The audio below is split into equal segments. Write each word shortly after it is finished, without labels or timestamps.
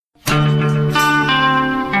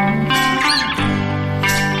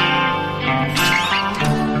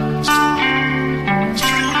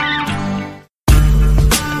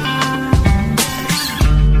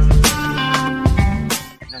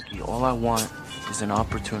want is an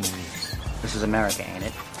opportunity. This is America, ain't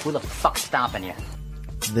it? Who the fuck's stopping you?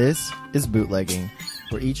 This is Bootlegging,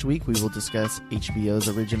 where each week we will discuss HBO's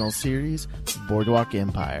original series, Boardwalk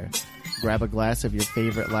Empire. Grab a glass of your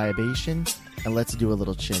favorite libation, and let's do a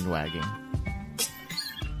little chin wagging.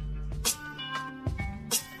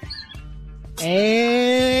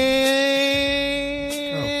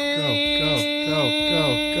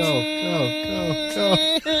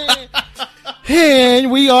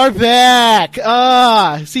 And we are back.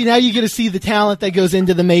 See, now you get to see the talent that goes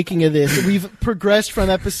into the making of this. We've progressed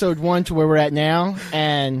from episode 1 to where we're at now,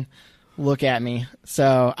 and look at me.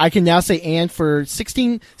 So I can now say "and" for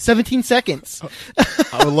 17 seconds.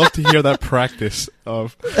 I would love to hear that practice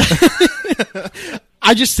of.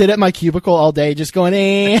 I just sit at my cubicle all day just going,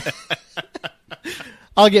 eh.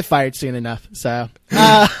 I'll get fired soon enough. So,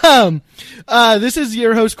 this is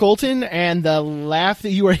your host, Colton, and the laugh that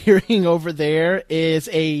you are hearing over there is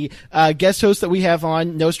a guest host that we have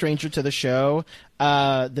on, no stranger to the show,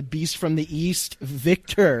 the beast from the East,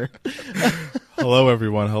 Victor. Hello,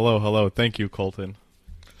 everyone. Hello. Thank you, Colton.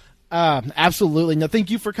 Absolutely. No,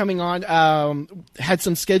 thank you for coming on. Had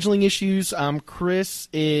some scheduling issues. Chris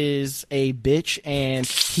is a bitch, and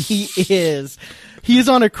he is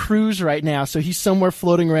on a cruise right now. So he's somewhere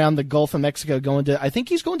floating around the Gulf of Mexico I think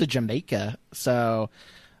he's going to Jamaica. So,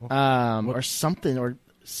 or something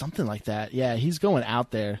like that. Yeah, he's going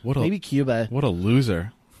out there. Maybe Cuba. What a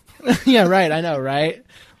loser. Yeah, right. I know, right?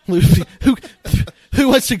 Who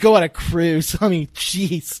wants to go on a cruise? I mean,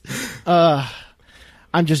 jeez.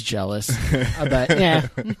 I'm just jealous. But yeah.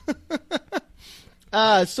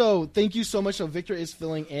 So thank you so much. So Victor is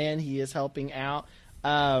filling in. He is helping out.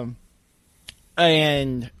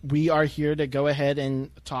 And we are here to go ahead and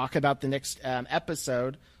talk about the next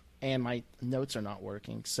episode. And my notes are not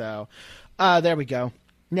working. So there we go.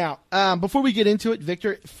 Now, before we get into it,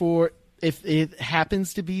 Victor, if it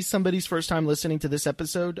happens to be somebody's first time listening to this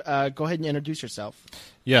episode, go ahead and introduce yourself.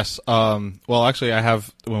 Yes. Well, actually,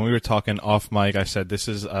 when we were talking off mic, I said this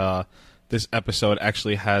episode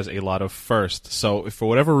actually has a lot of firsts. So if for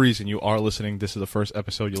whatever reason you are listening, this is the first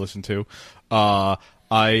episode you listen to.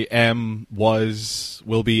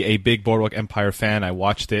 Will be a big Boardwalk Empire fan. I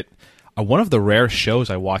watched it. One of the rare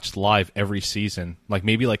shows I watched live every season. Like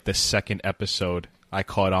maybe like the second episode I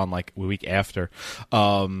caught on like a week after.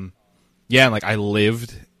 Yeah, and like I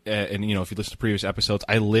lived, and you know, if you listen to previous episodes,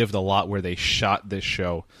 I lived a lot where they shot this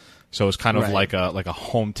show, so it was kind of like a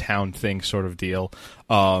hometown thing sort of deal.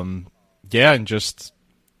 Yeah, and just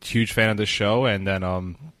huge fan of this show, and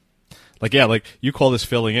then like you call this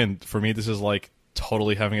filling in. For me, this is like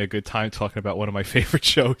totally having a good time talking about one of my favorite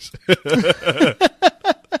shows.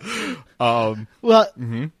 No,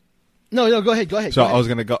 go ahead. So I was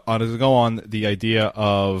gonna go on the idea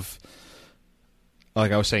of.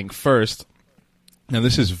 Like I was saying first, now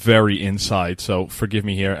this is very inside, so forgive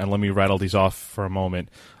me here, and let me rattle these off for a moment.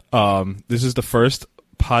 This is the first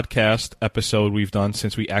podcast episode we've done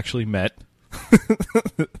since we actually met.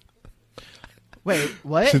 Wait,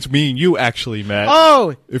 what? Since me and you actually met.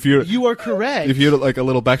 Oh, you are correct. If you had like a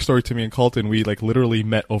little backstory to me and Colton, we like literally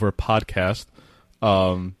met over a podcast.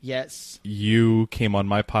 Yes. You came on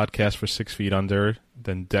my podcast for 6 Feet Under,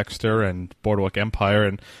 then Dexter and Boardwalk Empire,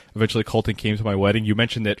 and eventually Colton came to my wedding. You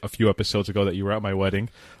mentioned it a few episodes ago that you were at my wedding.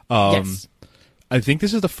 Yes. I think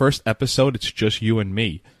this is the first episode it's just you and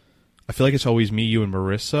me. I feel like it's always me, you, and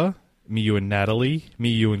Marissa, me, you, and Natalie, me,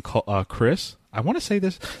 you, and Chris. I want to say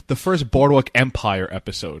this, the first Boardwalk Empire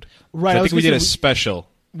episode. Right. I think we did a special.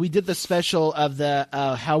 We did the special of the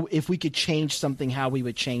how if we could change something, how we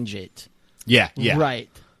would change it. Yeah. Right.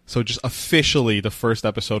 So just officially the first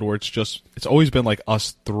episode where it's always been like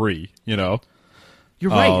us three, you know?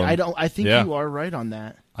 You're right. I think you are right on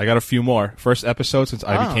that. I got a few more. First episode since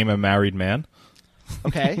I became a married man.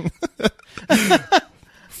 Okay.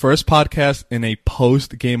 First podcast in a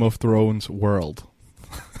post Game of Thrones world.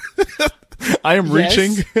 I am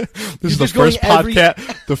reaching. This is the first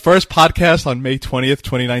podcast. The first podcast on May 20th,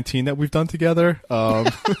 2019 that we've done together.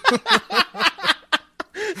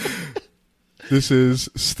 This is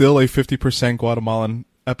still a 50% Guatemalan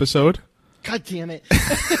episode. God damn it.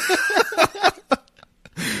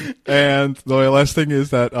 And the last thing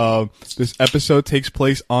is that this episode takes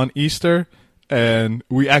place on Easter, and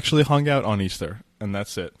we actually hung out on Easter, and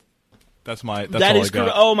that's it. That's all I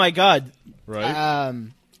got. Oh my God. Right?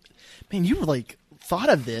 Man, you like thought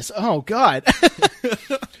of this. Oh God.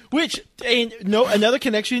 Another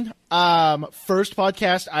connection. First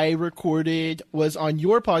podcast I recorded was on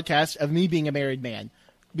your podcast of me being a married man.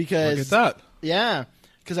 Because look at that. Yeah.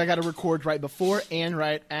 Because I got to record right before and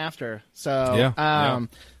right after. So,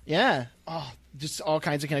 yeah. Oh, just all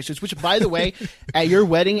kinds of connections. Which, by the way, at your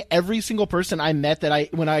wedding, every single person I met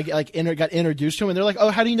when I got introduced to him, and they're like, "Oh,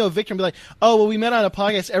 how do you know Victor?" And be like, "Oh, well, we met on a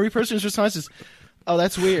podcast." Every person's response is, "Oh,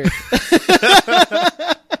 that's weird."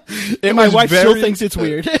 My wife still thinks it's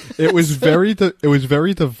weird. It was very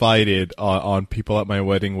divided on people at my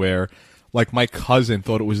wedding, where like my cousin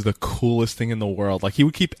thought it was the coolest thing in the world. Like he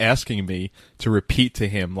would keep asking me to repeat to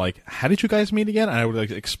him, like, "How did you guys meet again?" And I would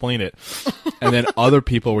like explain it. And then other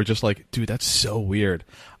people were just like, "Dude, that's so weird."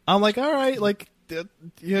 I'm like, "All right, like,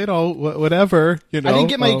 you know, whatever." You know,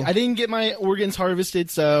 I didn't get my organs harvested,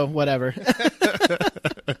 so whatever.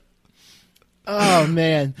 Oh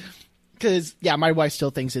man. Because, yeah, my wife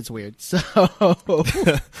still thinks it's weird, so...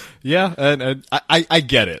 Yeah, and I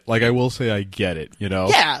get it. Like, I will say I get it, you know?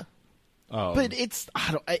 Yeah. But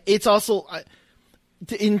it's also...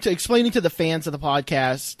 into explaining to the fans of the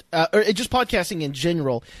podcast, or just podcasting in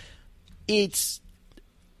general, it's...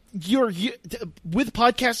 with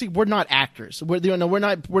podcasting, we're not actors.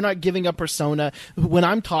 We're not giving a persona. When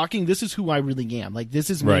I'm talking, this is who I really am. Like,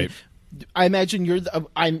 this is me. Right. I imagine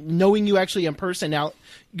I'm knowing you actually in person now.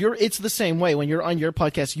 It's the same way when you're on your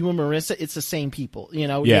podcast. You and Marissa, it's the same people. You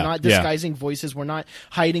know, yeah, we're not disguising voices. We're not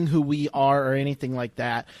hiding who we are or anything like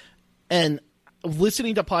that. And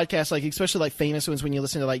listening to podcasts, like especially like famous ones, when you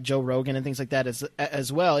listen to like Joe Rogan and things like that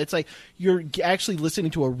as well, it's like you're actually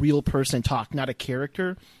listening to a real person talk, not a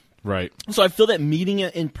character. Right. So I feel that meeting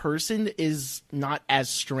it in person is not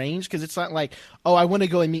as strange, because it's not like, oh, I want to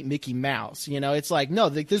go and meet Mickey Mouse. You know, it's like, no,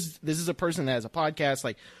 this is a person that has a podcast.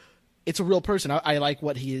 Like, it's a real person. I like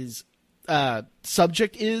what his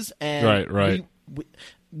subject is, and right.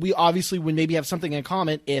 We obviously would maybe have something in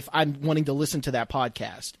common if I'm wanting to listen to that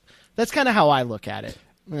podcast. That's kind of how I look at it.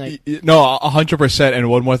 Like, no, 100%.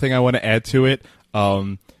 And one more thing I want to add to it.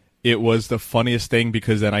 It was the funniest thing,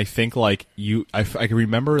 because then I think like I can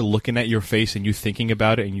remember looking at your face and you thinking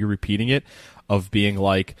about it and you repeating it, of being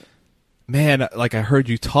like, "Man, like I heard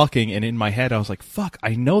you talking," and in my head I was like, "Fuck,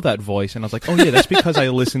 I know that voice." And I was like, "Oh yeah, that's because I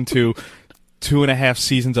listened to 2.5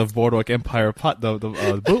 seasons of Boardwalk Empire,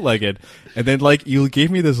 the bootlegged." And then like you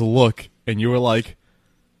gave me this look and you were like,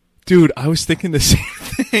 "Dude, I was thinking the same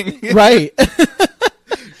thing." Right.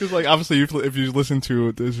 Because like obviously if you listen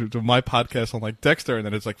to my podcast on like Dexter, and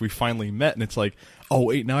then it's like we finally met, and it's like, oh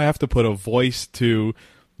wait, now I have to put a voice to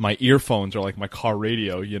my earphones or like my car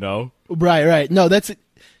radio, you know? Right. No, it's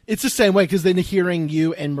the same way, because then hearing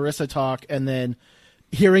you and Marissa talk and then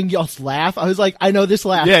hearing y'all's laugh, I was like, I know this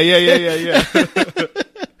laugh. Yeah.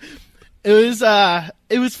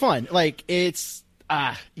 It was fun. Like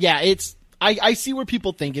I see where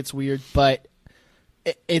people think it's weird, but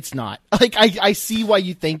it's not. Like, I see why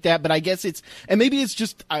you think that, but I guess and maybe it's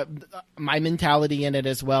just my mentality in it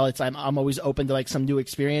as well. It's I'm always open to like some new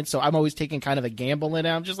experience, so I'm always taking kind of a gamble in it.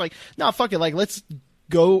 I'm just like, no, fuck it. Like, let's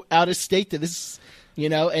go out of state to this, you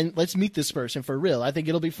know, and let's meet this person for real. I think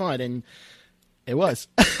it'll be fun, and it was.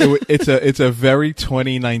 It's a very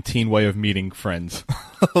 2019 way of meeting friends.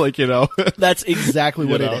 Like, you know. That's exactly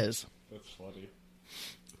what know? It is.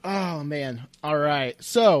 Oh, man. All right.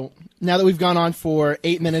 So now that we've gone on for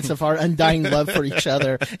 8 minutes of our undying love for each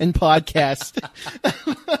other and podcast,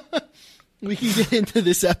 we can get into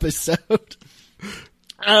this episode.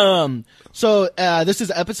 So this is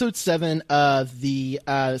episode 7 of the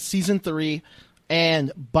season 3.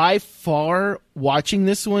 And by far, watching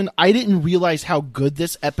this one, I didn't realize how good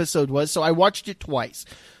this episode was. So I watched it twice.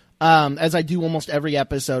 As I do almost every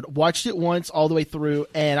episode. Watched it once all the way through,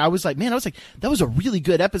 and I was like, that was a really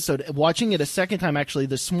good episode. Watching it a second time, actually,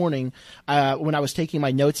 this morning, when I was taking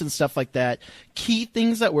my notes and stuff like that, key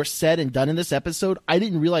things that were said and done in this episode, I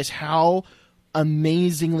didn't realize how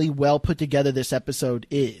amazingly well put together this episode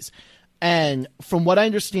is. And from what I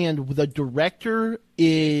understand, the director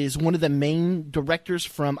is one of the main directors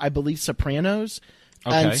from, I believe, Sopranos.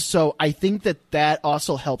 Okay. And so I think that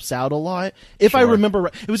also helps out a lot. If I remember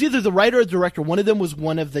right, it was either the writer or the director. One of them was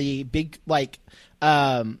one of the big, like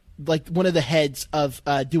one of the heads of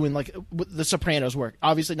doing like the Sopranos work.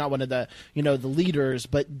 Obviously not one of the, you know, the leaders,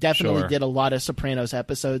 but definitely did a lot of Sopranos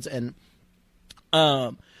episodes. And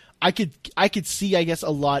I could see, I guess, a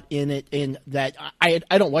lot in it, in that I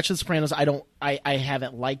don't watch The Sopranos. I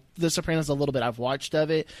haven't liked The Sopranos a little bit. I've watched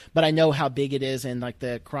of it, but I know how big it is in like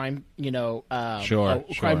the crime, you know,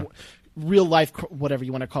 crime, real life, whatever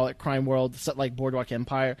you want to call it, crime world, like Boardwalk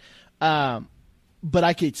Empire. But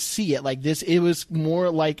I could see it like this. It was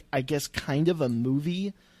more like, I guess, kind of a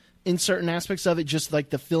movie in certain aspects of it, just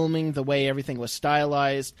like the filming, the way everything was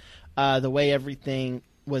stylized, the way everything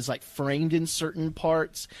was like framed in certain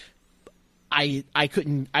parts. I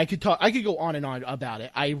could go on and on about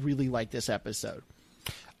it. I really like this episode.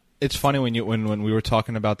 it's funny when we were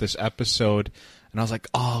talking about this episode, and I was like,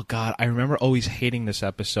 oh God, I remember always hating this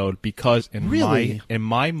episode because in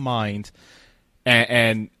my mind,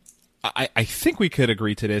 and I think we could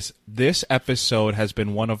agree to this. This episode has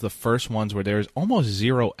been one of the first ones where there's almost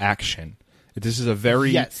zero action. This is a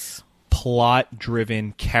very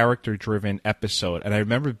plot-driven, character-driven episode, and I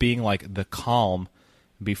remember being like the calm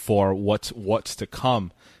before what's to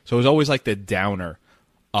come. So it was always like the downer.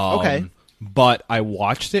 Okay. But I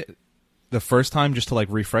watched it the first time just to like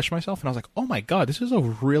refresh myself, and I was like, oh my God, this is a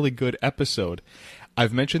really good episode.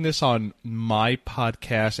 I've mentioned this on my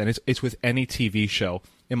podcast, and it's with any TV show.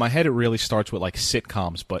 In my head, it really starts with like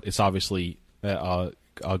sitcoms, but it's obviously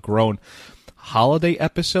grown. Holiday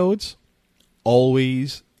episodes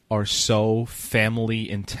always are so family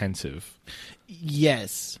intensive.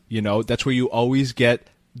 Yes. You know, that's where you always get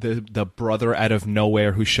the brother out of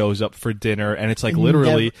nowhere who shows up for dinner, and it's like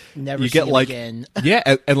literally never you get like again.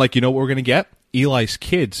 Yeah, and like, you know what we're gonna get? Eli's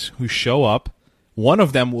kids who show up. One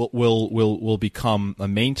of them will become a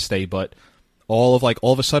mainstay, but all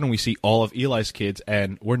of a sudden we see all of Eli's kids,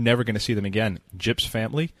 and we're never gonna see them again. Jip's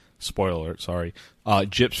family, spoiler alert, sorry.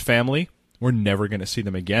 Jip's family, we're never gonna see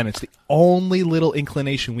them again. It's the only little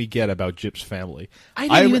inclination we get about Jip's family. I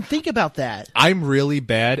didn't even think about that. I'm really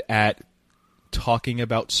bad at talking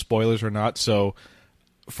about spoilers or not, so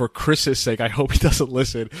for Chris's sake, I hope he doesn't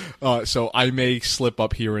listen. So I may slip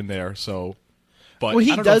up here and there. So, but well,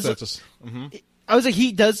 he I don't does. know if that's I was like,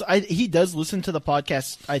 he does listen to the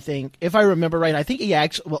podcast. I think, if I remember right, I think he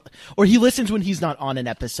actually, or he listens when he's not on an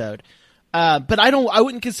episode. But I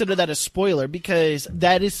wouldn't consider that a spoiler because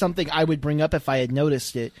that is something I would bring up if I had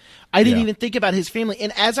noticed it. I didn't even think about his family,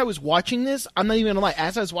 and as I was watching this, I'm not even gonna lie.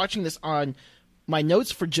 As I was watching this on my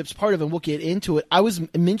notes for Jip's part of it, and we'll get into it, I was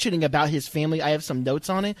mentioning about his family. I have some notes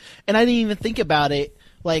on it, and I didn't even think about it.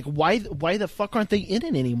 Like, why the fuck aren't they in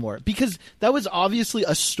it anymore? Because that was obviously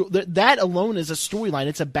that alone is a storyline.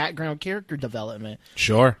 It's a background character development.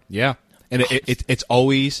 Sure, yeah, and it's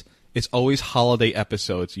always holiday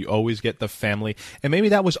episodes. You always get the family, and maybe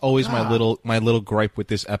that was always my little gripe with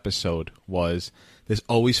this episode was this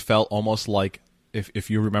always felt almost like. If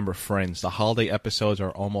you remember Friends, the holiday episodes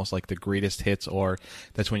are almost like the greatest hits, or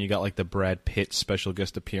that's when you got like the Brad Pitt special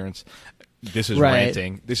guest appearance. This is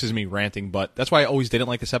ranting. This is me ranting, but that's why I always didn't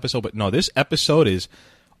like this episode. But no, this episode is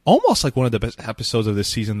almost like one of the best episodes of this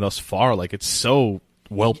season thus far. Like, it's so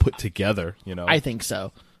well put together, you know? I think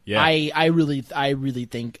so. Yeah. I really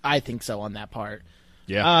think so on that part.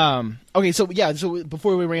 Yeah. Okay, so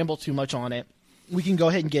before we ramble too much on it, we can go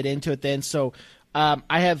ahead and get into it then. So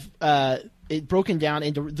I have it broken down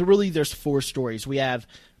into there's 4 stories. We have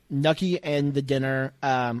Nucky and the dinner,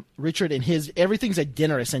 Richard and his, everything's a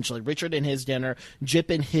dinner essentially. Richard and his dinner, Jip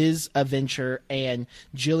and his adventure, and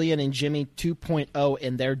Jillian and Jimmy 2.0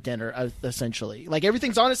 and their dinner, essentially. Like,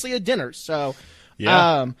 everything's honestly a dinner. So,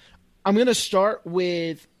 I'm going to start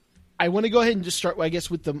with, I want to go ahead and just start, I guess,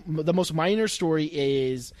 with the most minor story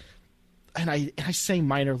is, and I say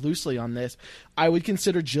minor loosely on this, I would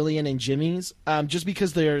consider Jillian and Jimmy's, just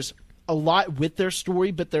because there's a lot with their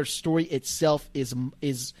story, but their story itself is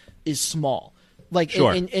small, like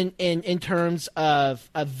sure. in terms of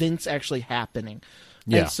events actually happening.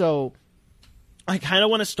 Yeah. And so I kind of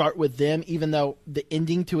want to start with them, even though the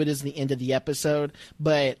ending to it is the end of the episode,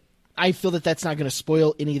 but I feel that that's not going to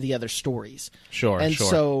spoil any of the other stories. Sure. And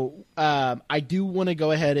so I do want to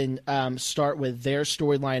go ahead and start with their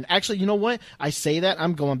storyline. Actually, you know what? I say that.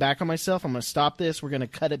 I'm going back on myself. I'm going to stop this. We're going to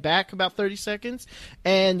cut it back about 30 seconds.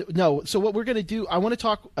 And no, so what we're going to do, I want to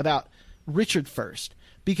talk about Richard first,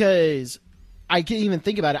 because I can't even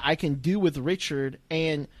think about it. I can do with Richard,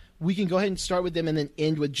 and we can go ahead and start with them and then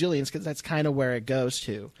end with Jillian's, because that's kind of where it goes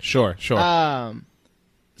to. Sure.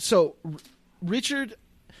 So Richard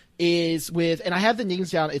is with, and I have the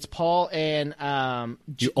names down. It's Paul and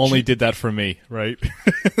you only did that for me, right?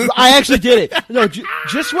 I actually did it. No,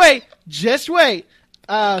 just wait.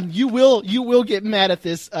 You will get mad at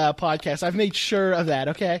this podcast. I've made sure of that.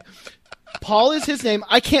 Okay. Paul is his name.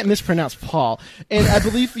 I can't mispronounce Paul, and I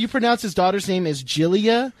believe you pronounce his daughter's name as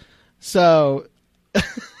Julia. So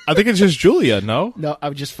I think it's just Julia. No,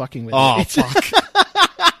 I'm just fucking with you. Oh,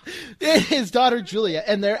 fuck. His daughter Julia,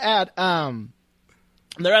 and they're at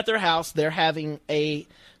their house. They're having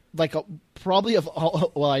probably of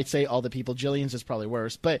all, well, I'd say all the people, Jillian's is probably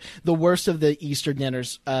worse, but the worst of the Easter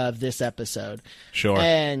dinners of this episode. Sure.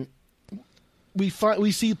 And we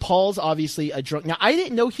see Paul's obviously a drunk. Now, I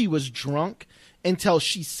didn't know he was drunk until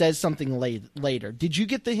she says something later. Did you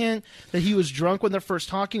get the hint that he was drunk when they're first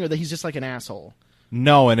talking, or that he's just like an asshole?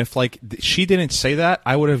 No, and if she didn't say that,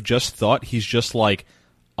 I would have just thought he's just like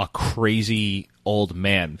a crazy old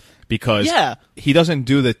man because Yeah. he doesn't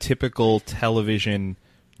do the typical television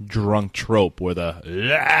drunk trope where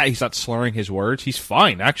he's not slurring his words. He's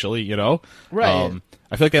fine, actually, you know? Right.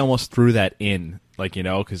 I feel like they almost threw that in, like, you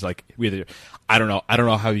know, because, like, I don't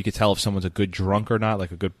know how you could tell if someone's a good drunk or not,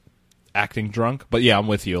 like a good acting drunk. But yeah, I'm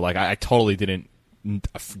with you. Like, I totally didn't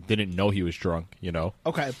know he was drunk, you know?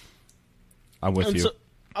 Okay. I'm with you.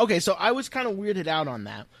 So I was kind of weirded out on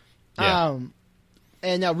that. Yeah.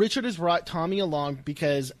 And now Richard has brought Tommy along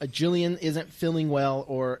because Jillian isn't feeling well,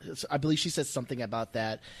 or I believe she says something about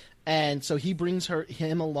that. And so he brings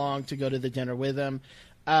him along to go to the dinner with him.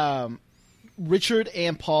 Richard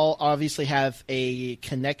and Paul obviously have a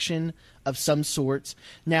connection of some sorts.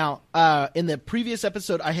 Now, in the previous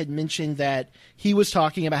episode, I had mentioned that he was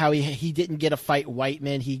talking about how he didn't get to fight white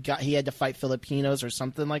men. He had to fight Filipinos or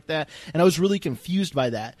something like that. And I was really confused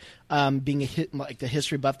by that, being like the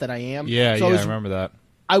history buff that I am. Yeah, so I remember that.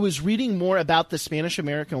 I was reading more about the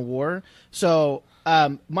Spanish-American War. So,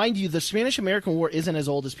 mind you, the Spanish-American War isn't as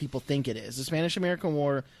old as people think it is. The Spanish-American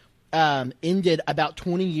War ended about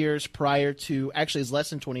 20 years prior to, actually it's less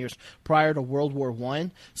than 20 years prior to World War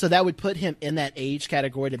I. So that would put him in that age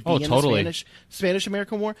category to be in totally. the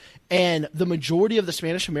Spanish-American War. And the majority of the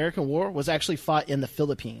Spanish-American War was actually fought in the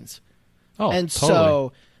Philippines. Totally.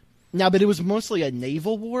 So now, but it was mostly a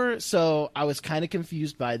naval war, so I was kind of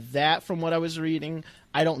confused by that from what I was reading.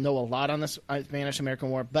 I don't know a lot on the Spanish-American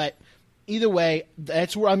War, but either way,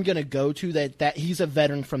 that's where I'm going to go to, that he's a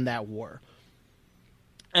veteran from that war.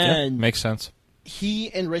 And makes sense. He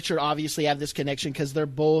and Richard obviously have this connection because they're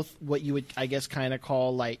both what you would, I guess, kind of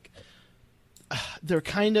call like, they're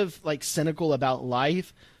kind of like cynical about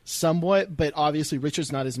life somewhat, but obviously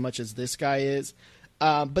Richard's not as much as this guy is.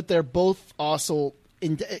 But they're both also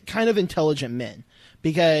kind of intelligent men,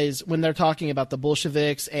 because when they're talking about the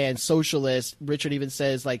Bolsheviks and socialists, Richard even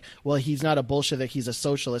says, like, well, he's not a Bolshevik, he's a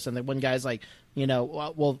socialist. And then one guy's like, you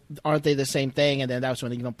know, well, aren't they the same thing? And then that's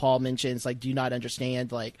when even Paul mentions, like, do you not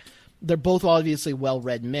understand? Like, they're both obviously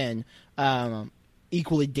well-read men,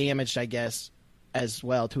 equally damaged, I guess, as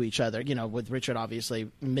well to each other, you know, with Richard obviously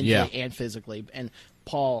mentally and physically, and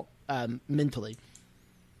Paul mentally.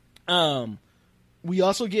 We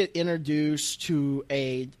also get introduced to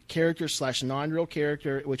a character / non-real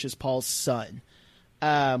character, which is Paul's son.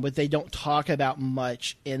 But they don't talk about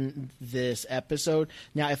much in this episode.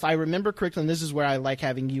 Now, if I remember correctly, and this is where I like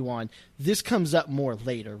having you on, this comes up more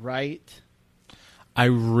later, right? I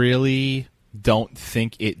really don't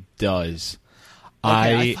think it does.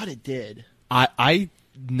 Okay, I thought it did.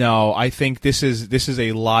 No, I think this is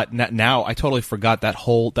a lot. Now I totally forgot that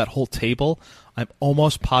whole table. I'm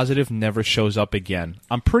almost positive never shows up again.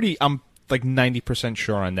 I'm like 90%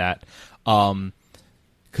 sure on that.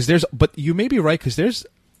 But you may be right, because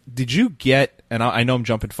did you get, and I know I'm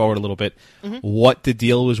jumping forward a little bit, what the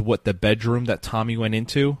deal was with the bedroom that Tommy went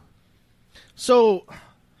into? So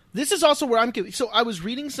this is also where so I was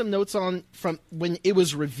reading some notes from when it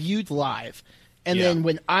was reviewed live, and then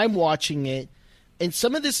when I'm watching it, and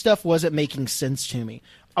some of this stuff wasn't making sense to me.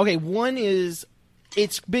 Okay, one is,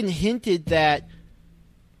 it's been hinted that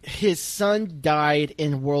his son died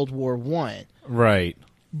in World War I. Right.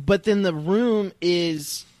 But then the room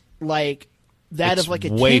is like that of like a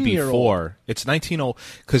 10-year-old. Way before. It's 1900,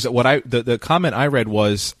 because the comment I read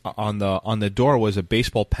was on the door was a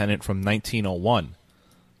baseball pennant from 1901.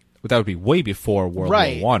 But that would be way before World War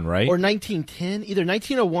I, right? Or 1910, either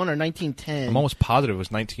 1901 or 1910. I'm almost positive it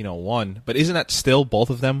was 1901. But isn't that still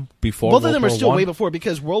both of them before Both World of them War are still I? way before,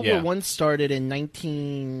 because World War I started in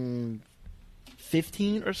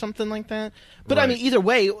 1915 or something like that. But I mean, either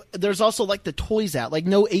way, there's also like the toys out. Like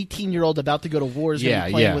no 18-year-old about to go to war is going to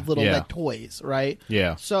be playing with little lead toys, right?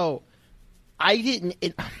 Yeah. So I didn't...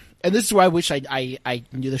 and this is where I wish I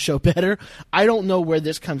knew the show better. I don't know where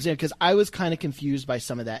this comes in, because I was kind of confused by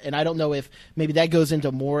some of that. And I don't know if maybe that goes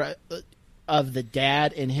into more of the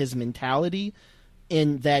dad and his mentality,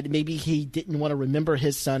 in that maybe he didn't want to remember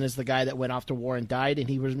his son as the guy that went off to war and died, and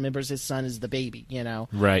he remembers his son as the baby, you know?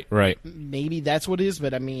 Right. Maybe that's what it is,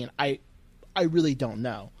 but I mean, I really don't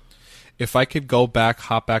know. If I could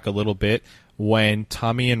hop back a little bit, when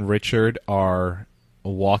Tommy and Richard are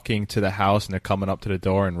walking to the house and they're coming up to the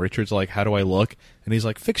door, and Richard's like, how do I look? And he's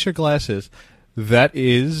like, fix your glasses. That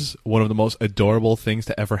is one of the most adorable things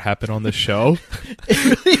to ever happen on the show.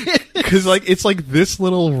 Because like, it's like this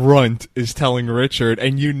little runt is telling Richard,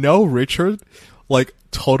 and you know Richard, like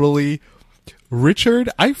totally... Richard,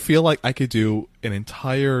 I feel like I could do an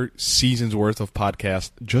entire season's worth of podcast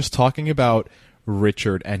just talking about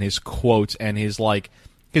Richard and his quotes and his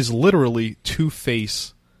literally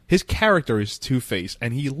two-face... his character is Two-Face,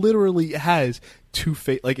 and he literally has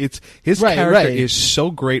Two-Face. Like, it's his Right, character right. is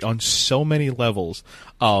so great on so many levels.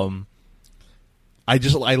 I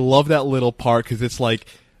love that little part because it's like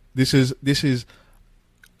this is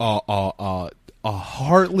a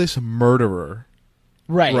heartless murderer,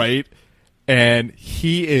 right? And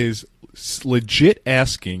he is legit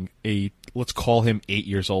asking let's call him 8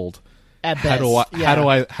 years old. At How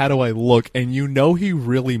do I look? And you know he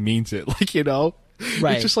really means it. Like, you know,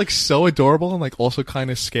 Right. it's just like so adorable and like also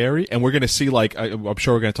kind of scary. And we're gonna see, like, I'm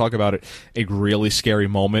sure we're gonna talk about it, a really scary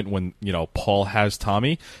moment when, you know, Paul has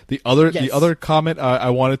Tommy. The other comment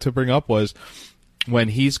I wanted to bring up was when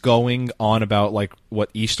he's going on about like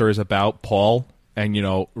what Easter is about, Paul, and, you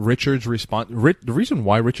know, Richard's response. The reason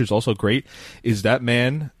why Richard's also great is that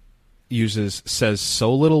man says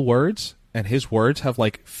so little words, and his words have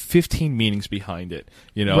like 15 meanings behind it.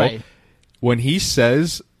 You know, Right. When he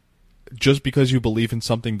says, "Just because you believe in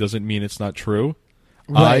something doesn't mean it's not true,"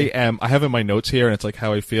 Right. I have in my notes here, and it's like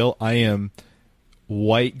how I feel. I am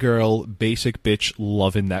white girl, basic bitch,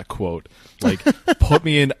 loving that quote. Like, put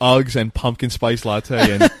me in Uggs and pumpkin spice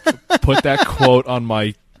latte, and put that quote on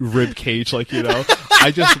my rib cage. Like, you know,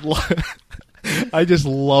 I just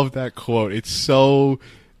love that quote. It's so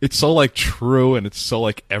like true, and it's so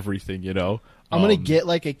like everything, you know. I'm gonna get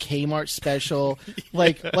like a Kmart special,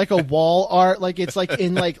 like a wall art, like it's like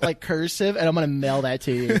in like cursive, and I'm gonna mail that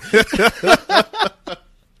to you.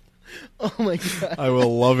 Oh my god! I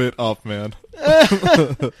will love it up, man.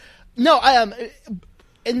 No,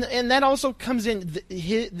 and that also comes in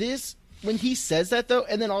this when he says that though,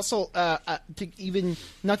 and then also to even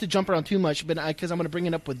not to jump around too much, but because I'm gonna bring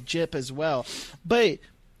it up with Jip as well, but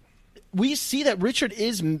we see that Richard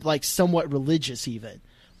is like somewhat religious even.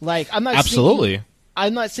 Like, I'm not Absolutely.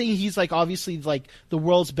 I'm not saying he's like obviously like the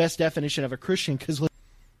world's best definition of a Christian, because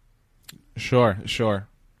Sure.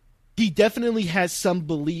 he definitely has some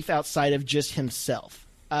belief outside of just himself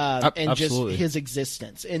and absolutely. just his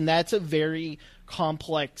existence, and that's a very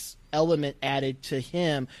complex element added to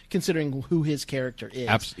him, considering who his character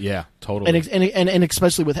is. Yeah, totally. and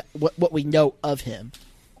especially with what we know of him.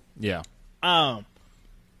 Yeah.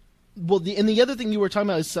 Well, the other thing you were talking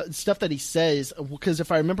about is stuff that he says, because if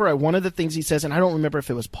I remember, one of the things he says, and I don't remember if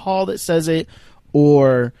it was Paul that says it,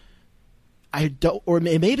 or it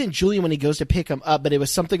may have been Julian when he goes to pick him up, but it was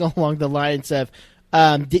something along the lines of,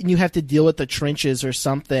 didn't you have to deal with the trenches or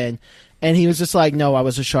something? And he was just like, no, I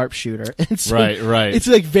was a sharpshooter. And so Right. It's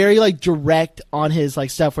like very like direct on his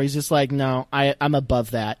like stuff where he's just like, no, I'm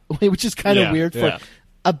above that, which is kind of weird for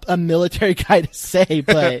a military guy to say,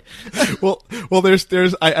 but well, there's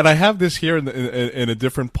I have this here in a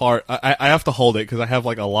different part. I have to hold it because I have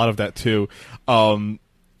like a lot of that too. You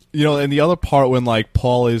know, and the other part when like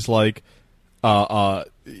Paul is like,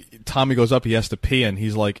 Tommy goes up, he has to pee, and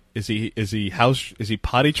he's like, is he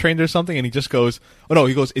potty trained or something? And he just goes, oh no,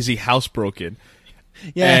 he goes, is he housebroken?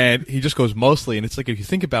 yeah, And he just goes mostly, and it's like, if you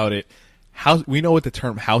think about it, we know what the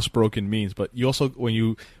term housebroken means, but you also, when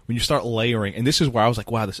you start layering, and this is where I was like,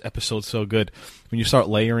 wow, this episode's so good. When you start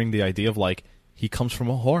layering the idea of like, he comes from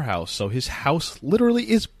a whorehouse, so his house literally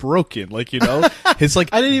is broken. Like, you know, his like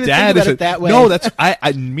I didn't even dad think about is it that way. No,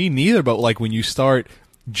 that's me neither. But like when you start,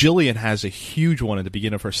 Jillian has a huge one at the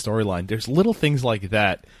beginning of her storyline. There's little things like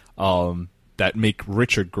that that make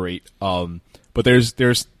Richard great. But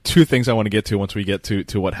there's two things I want to get to once we get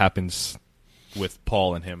to what happens with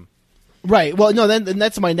Paul and him. right. Well, no, then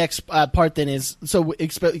that's my next part. Then is so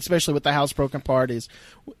especially with the housebroken part is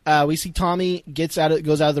we see Tommy goes out of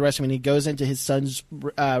the restroom and he goes into his son's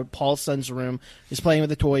Paul's son's room. He's playing with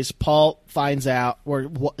the toys. Paul finds out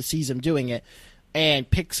or sees him doing it and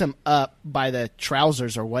picks him up by the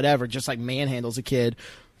trousers or whatever, just like manhandles a kid,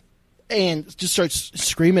 and just starts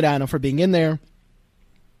screaming at him for being in there.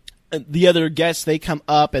 The other guests, they come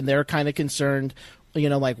up and they're kind of concerned, you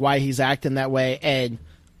know, like why he's acting that way. And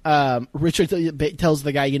Richard tells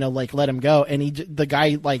the guy, you know, like, let him go. And the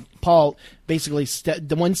guy, like Paul, basically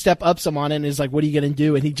the one step up someone and is like, what are you going to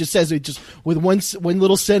do? And he just says it just with one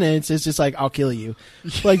little sentence. It's just like, I'll kill you.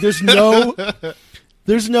 Like there's no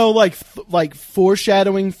like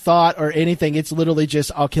foreshadowing thought or anything. It's literally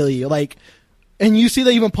just, I'll kill you. Like, and you see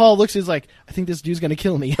that even Paul looks is like, I think this dude's gonna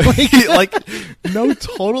kill me. Like, no,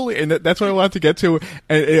 totally, and that's what I wanted to get to.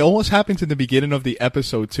 And it almost happens in the beginning of the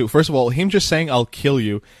episode too. First of all, him just saying "I'll kill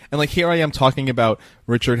you," and like here I am talking about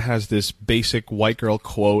Richard has this basic white girl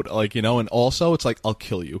quote, like, you know, and also it's like "I'll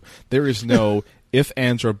kill you." There is no if,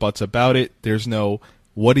 ands, or buts about it. There's no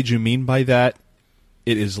what did you mean by that.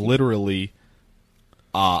 It is literally,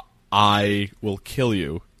 I will kill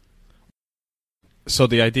you. So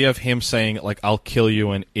the idea of him saying like "I'll kill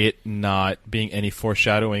you" and it not being any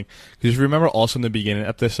foreshadowing, because you remember also in the beginning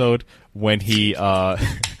episode when he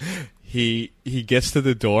he gets to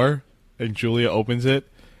the door and Julia opens it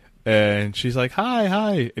and she's like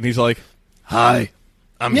hi, and he's like hi,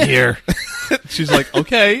 I'm here. She's like,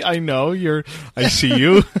 okay, I know I see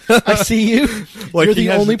you. I see you. Like you're the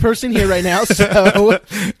only person here right now. So,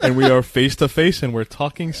 and we are face to face and we're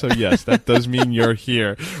talking. So yes, that does mean you're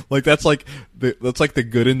here. Like that's like the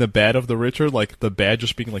good and the bad of the Richard. Like the bad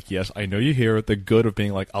just being like, yes, I know you're here. The good of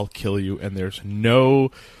being like, I'll kill you. And there's no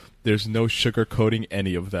sugarcoating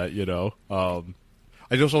any of that. You know.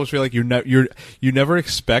 I just always feel like you never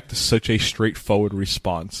expect such a straightforward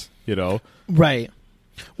response. You know. Right.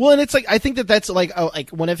 Well, and it's like I think that's like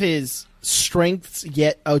one of his strengths,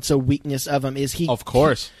 yet it's a weakness of him is he. Of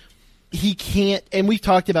course, he can't, and we've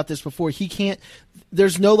talked about this before. He can't.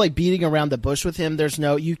 There's no like beating around the bush with him.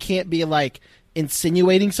 You can't be like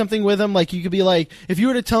insinuating something with him. Like you could be like, if you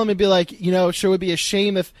were to tell him, it'd be like, sure would be a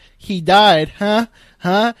shame if he died, huh?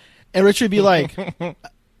 And Richard would be like,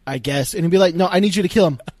 I guess, and he'd be like, no, I need you to kill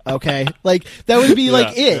him. Okay, like that would be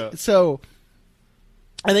like it. Yeah. So.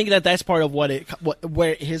 I think that's part of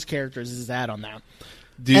where his characters is at on that.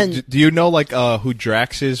 Do you know like who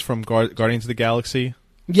Drax is from Guardians of the Galaxy?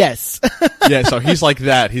 Yes. Yeah, so he's like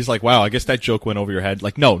that. He's like, wow, I guess that joke went over your head.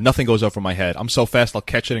 Like, no, nothing goes over my head. I'm so fast, I'll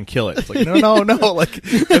catch it and kill it. It's like, no. Like,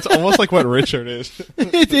 it's almost like what Richard is.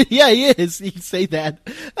 Yeah, he is. You can say that.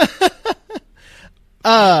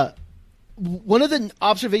 One of the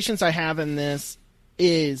observations I have in this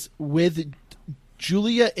is with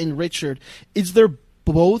Julia and Richard is they're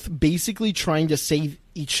both basically trying to save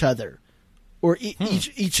each other or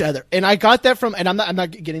each other. And I got that from, and I'm not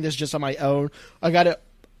getting this just on my own. I got it,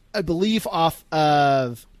 I believe, off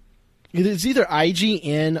of, it's either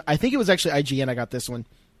IGN. I think it was actually IGN. I got this one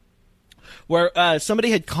where somebody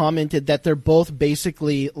had commented that they're both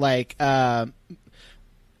basically like,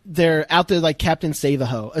 they're out there like Captain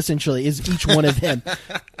Save-A-Ho, essentially, is each one of them.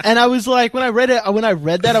 And I was like, when I read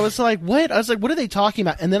that, I was like, what? I was like, what are they talking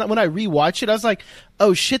about? And then when I rewatched it, I was like,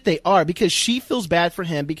 oh shit, they are, because she feels bad for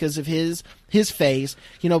him because of his face,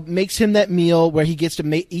 makes him that meal where he gets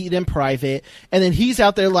to eat in private. And then he's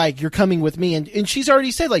out there like, you're coming with me. And she's already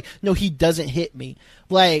said like, no, he doesn't hit me.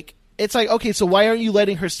 Like, it's like, okay, so why aren't you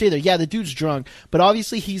letting her stay there? Yeah, the dude's drunk, but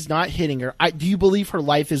obviously he's not hitting her. Do you believe her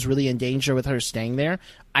life is really in danger with her staying there?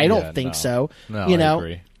 I don't think so. No, I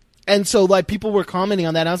agree. And so, like, people were commenting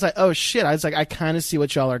on that. And I was like, oh, shit. I was like, I kind of see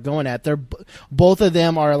what y'all are going at. Both of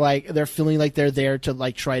them are, like, they're feeling like they're there to,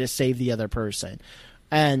 like, try to save the other person.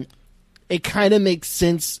 And it kind of makes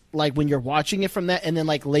sense, like, when you're watching it from that. And then,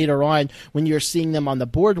 like, later on, when you're seeing them on the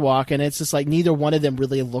boardwalk, and it's just, like, neither one of them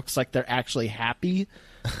really looks like they're actually happy.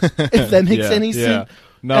 If that makes any sense.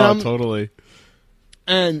 No, totally.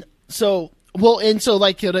 And so... Well, and so,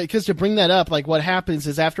 like, because to bring that up, like, what happens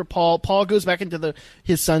is after Paul goes back into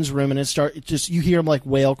his son's room and you hear him, like,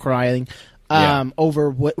 wail crying,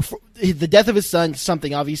 over the death of his son,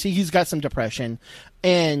 something, obviously, he's got some depression,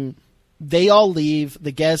 and they all leave,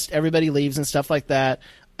 everybody leaves and stuff like that,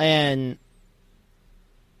 and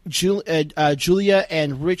Julia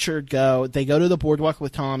and Richard go to the boardwalk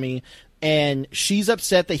with Tommy, and she's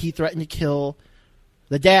upset that he threatened to kill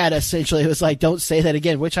the dad. Essentially, it was like, don't say that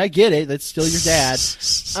again, which I get it. That's still your dad.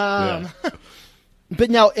 But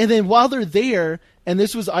now, and then while they're there, and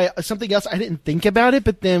this was something else, I didn't think about it,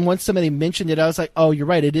 but then once somebody mentioned it, I was like, oh, you're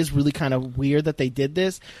right. It is really kind of weird that they did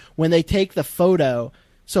this. When they take the photo,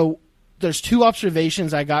 so there's two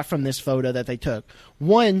observations I got from this photo that they took.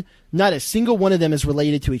 One, not a single one of them is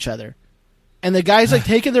related to each other. And the guy's like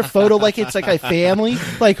taking their photo like it's like a family,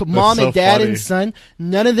 like mom and dad and son.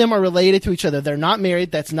 None of them are related to each other. They're not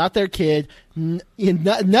married. That's not their kid.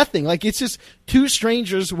 Nothing. Like, it's just two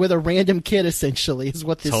strangers with a random kid, essentially, is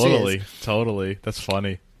what this is. Totally. That's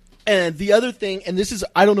funny. And the other thing, and this is,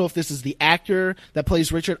 I don't know if this is the actor that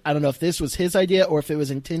plays Richard. I don't know if this was his idea or if it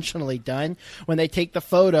was intentionally done. When they take the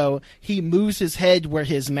photo, he moves his head where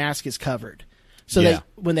his mask is covered. So that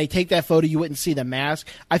when they take that photo, you wouldn't see the mask.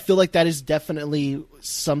 I feel like that is definitely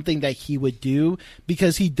something that he would do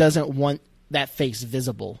because he doesn't want that face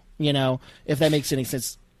visible, if that makes any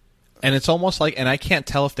sense. And it's almost like, and I can't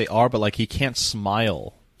tell if they are, but like he can't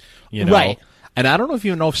smile, Right. And I don't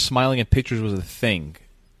know if smiling in pictures was a thing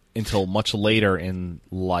until much later in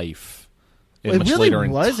life. It really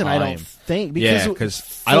wasn't, I don't think.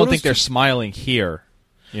 Because I don't think they're smiling here.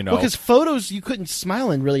 Because photos you couldn't smile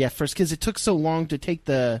in really at first because it took so long to take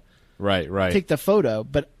the take the photo.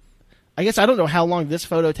 But I guess I don't know how long this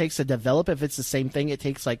photo takes to develop. If it's the same thing, it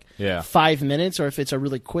takes like 5 minutes, or if it's a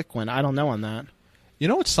really quick one. I don't know on that. You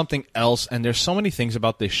know what's something else? And there's so many things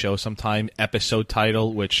about this show. Sometimes episode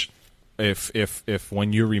title, which if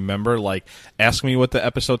when you remember, like, ask me what the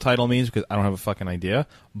episode title means because I don't have a fucking idea.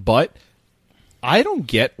 But I don't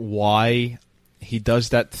get why he does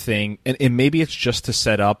that thing, and maybe it's just to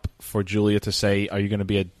set up for Julia to say, "Are you going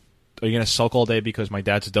to sulk all day because my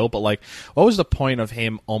dad's dope?" But like, what was the point of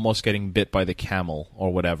him almost getting bit by the camel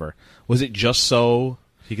or whatever? Was it just so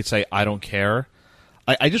he could say, "I don't care"?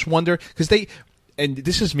 I just wonder because and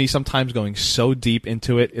this is me sometimes going so deep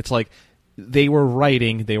into it. It's like they were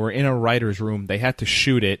writing, they were in a writer's room, they had to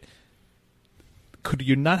shoot it. Could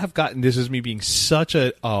you not have gotten, this is me being such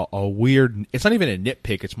a weird, it's not even a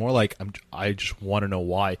nitpick, it's more like I just want to know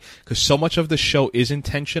why. Because so much of the show is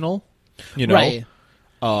intentional, you know? Right.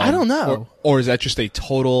 I don't know. Or is that just a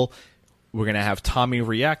total, we're going to have Tommy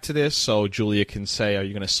react to this so Julia can say, "Are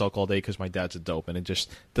you going to sulk all day because my dad's a dope?" And it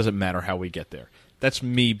just doesn't matter how we get there. That's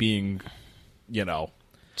me being,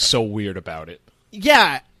 so weird about it.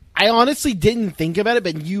 Yeah, I honestly didn't think about it,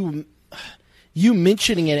 but you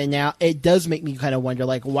mentioning it, and now it does make me kind of wonder,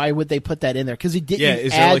 like, why would they put that in there? Because it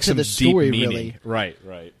didn't add to the story, really.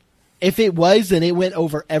 Right. If it was, then it went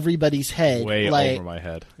over everybody's head. Way over my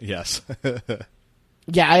head, yes.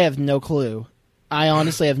 Yeah, I have no clue. I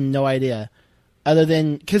honestly have no idea. Other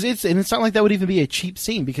than, because it's not like that would even be a cheap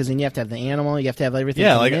scene, because then you have to have the animal, you have to have everything.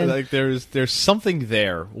 Yeah, like there's something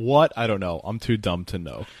there. What? I don't know. I'm too dumb to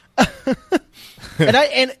know.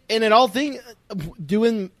 and it all thing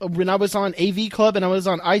doing when I was on AV Club and I was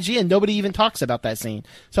on IGN, nobody even talks about that scene.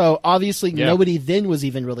 So obviously nobody then was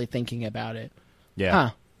even really thinking about it. Yeah.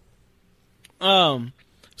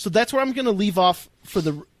 So that's where I'm going to leave off for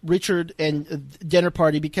the Richard and dinner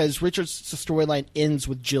party, because Richard's storyline ends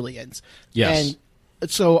with Jillian's. Yes. And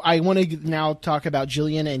so I want to now talk about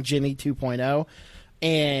Jillian and Jimmy 2.0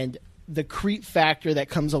 and the creep factor that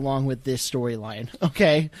comes along with this storyline.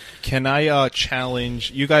 Okay. Can I challenge?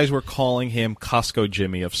 You guys were calling him Costco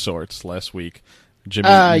Jimmy of sorts last week. Jimmy,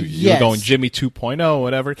 you were going Jimmy 2.0,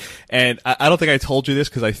 whatever. And I don't think I told you this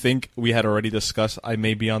because I think we had already discussed I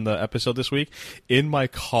may be on the episode this week. In my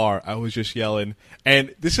car, I was just yelling.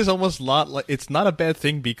 And this is almost not like, it's not a bad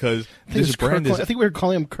thing because this brand is. I think we were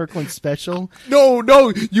calling him Kirkland Special.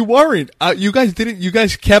 No, you weren't. You guys didn't. You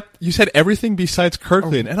guys you said everything besides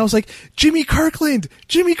Kirkland. And I was like, Jimmy Kirkland.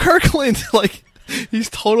 Like,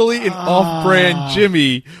 he's totally an off-brand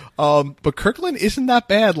Jimmy. But Kirkland isn't that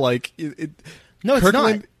bad. Like, No, it's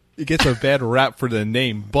Kirkland, not. It gets a bad rap for the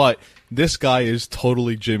name, but this guy is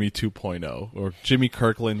totally Jimmy 2.0 or Jimmy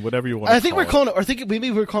Kirkland, whatever you want to call it. I think we're calling it, or I think maybe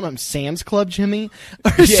we're calling him Sam's Club Jimmy.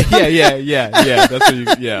 Yeah. That's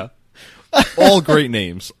what yeah. All great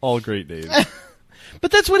names. But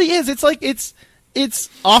that's what he is. It's like it's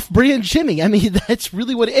off-brand Jimmy. I mean, that's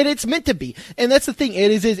really what and it's meant to be. And that's the thing.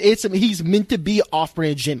 He's meant to be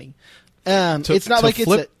off-brand Jimmy. It's not like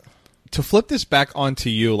it's to flip this back onto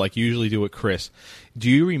you, like you usually do with Chris, do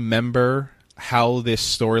you remember how this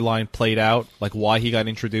storyline played out? Like why he got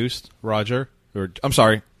introduced, Roger? Or I'm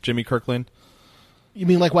sorry, Jimmy Kirkland? You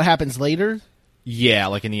mean like what happens later? Yeah,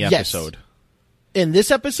 like in the episode. In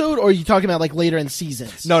this episode, or are you talking about like later in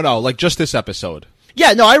seasons? No, like just this episode.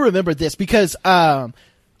 Yeah, no, I remember this because I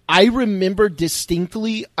remember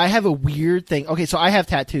distinctly. I have a weird thing. Okay, so I have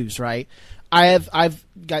tattoos, right? I've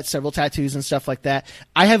got several tattoos and stuff like that.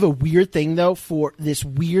 I have a weird thing though for this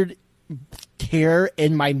weird tear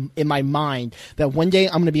in my mind that one day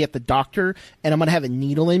I'm going to be at the doctor and I'm going to have a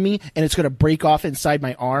needle in me and it's going to break off inside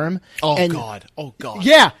my arm. Oh and God.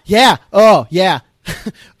 Yeah. Oh yeah.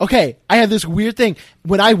 Okay, I have this weird thing.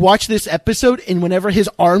 When I watch this episode and whenever his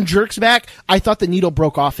arm jerks back, I thought the needle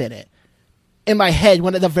broke off in it. In my head,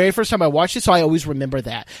 when the very first time I watched it, so I always remember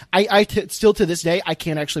that. Still to this day, I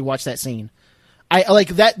can't actually watch that scene. I like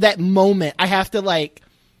that moment. I have to look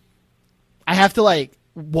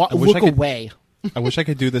away. I wish I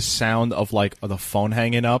could do the sound of like the phone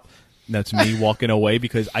hanging up. That's me walking away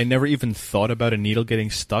because I never even thought about a needle getting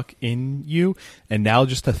stuck in you, and now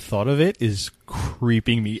just the thought of it is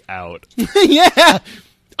creeping me out. Yeah,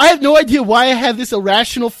 I have no idea why I have this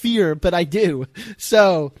irrational fear, but I do.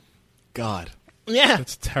 So, God, yeah,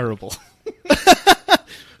 that's terrible.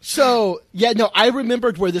 So, yeah, no, I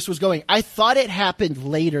remembered where this was going. I thought it happened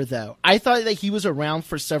later, though. I thought that he was around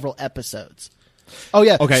for several episodes. Oh,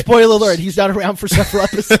 yeah. Okay. Spoiler alert. He's not around for several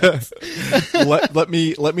episodes. let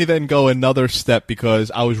me then go another step because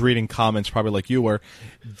I was reading comments probably like you were.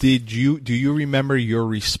 Do you remember your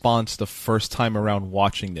response the first time around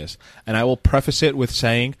watching this? And I will preface it with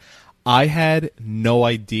saying I had no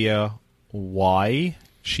idea why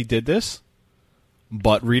she did this.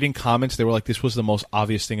 but reading comments, they were like, this was the most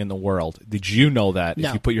obvious thing in the world. Did you know that? No.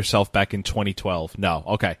 If you put yourself back in 2012? No.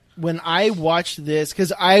 Okay. When I watched this,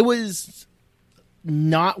 because I was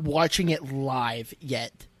not watching it live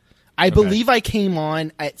yet. I believe I came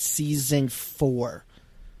on at season 4.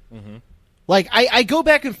 Mm-hmm. Like, I go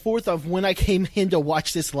back and forth of when I came in to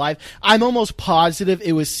watch this live. I'm almost positive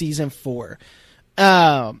it was season 4.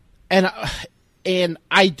 And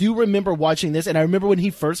I do remember watching this, and I remember when he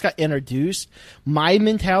first got introduced, my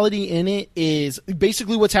mentality in it is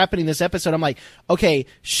basically what's happening in this episode. I'm like, okay,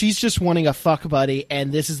 she's just wanting a fuck buddy,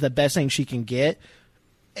 and this is the best thing she can get.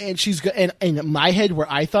 And and in my head,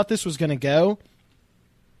 where I thought this was going to go,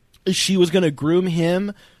 she was going to groom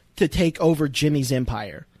him to take over Jimmy's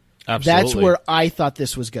empire. Absolutely. That's where I thought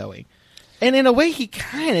this was going. And in a way, he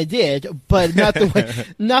kind of did, but not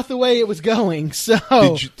the way it was going.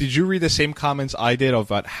 So, did you read the same comments I did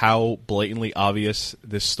about how blatantly obvious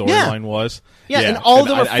this storyline was? Yeah, and all of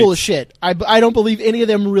them are full of shit. I don't believe any of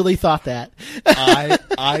them really thought that.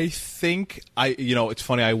 I think it's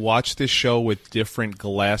funny. I watched this show with different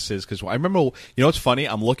glasses because I remember. It's funny.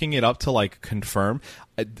 I'm looking it up to like confirm.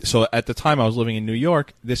 So at the time I was living in New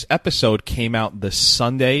York, this episode came out the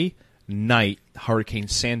Sunday night Hurricane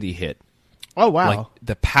Sandy hit. Oh, wow. Like,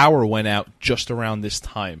 the power went out just around this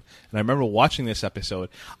time. And I remember watching this episode.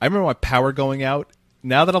 I remember my power going out.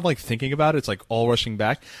 Now that I'm, like, thinking about it, it's, like, all rushing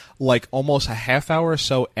back. Like, almost a half hour or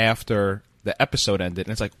so after the episode ended.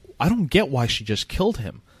 And it's like, I don't get why she just killed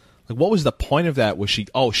him. Like, what was the point of that? Was she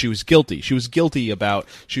was guilty. She was guilty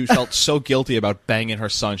she felt so guilty about banging her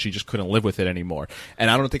son, she just couldn't live with it anymore. And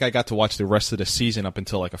I don't think I got to watch the rest of the season up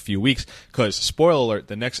until like a few weeks, because, spoiler alert,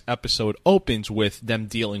 the next episode opens with them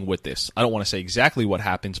dealing with this. I don't want to say exactly what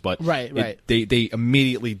happens, but right. They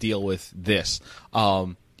immediately deal with this.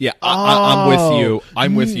 I'm with you.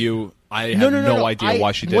 I'm with you. I have no idea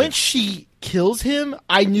why she did it. Once she kills him,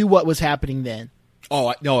 I knew what was happening then.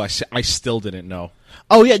 Oh, no, I still didn't know.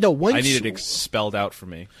 Oh, yeah, no. Once I needed it spelled out for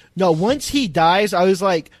me. No, once he dies, I was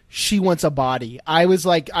like, she wants a body. I was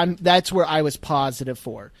like, that's where I was positive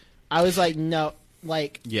for. I was like, no,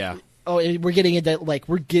 like, yeah. Oh, we're getting into like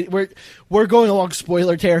we're going along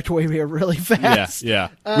spoiler territory here really fast. Yeah.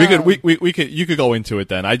 We could you could go into it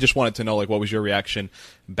then. I just wanted to know like what was your reaction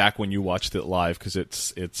back when you watched it live, because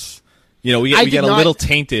it's we get a little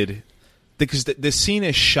tainted because the scene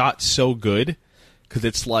is shot so good, because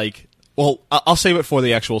it's like. Well, I'll save it for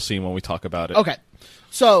the actual scene when we talk about it. Okay.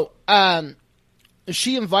 So,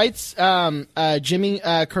 she invites Jimmy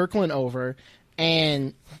Kirkland over,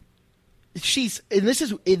 and okay.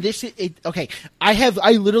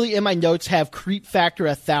 I literally in my notes have creep factor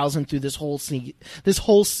 1,000 through this whole scene, this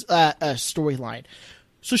whole storyline.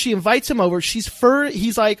 So she invites him over.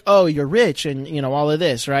 He's like, "Oh, you're rich," and all of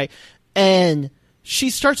this, right? And she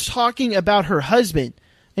starts talking about her husband,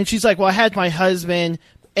 and she's like, "Well, I had my husband."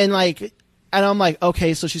 And I'm like,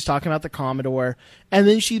 okay, so she's talking about the Commodore, and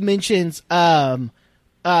then she mentions, but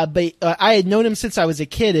I had known him since I was a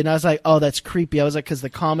kid, and I was like, oh, that's creepy. I was like, because the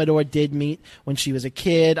Commodore did meet when she was a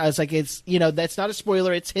kid. I was like, it's that's not a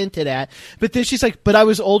spoiler, it's hinted at. But then she's like, but I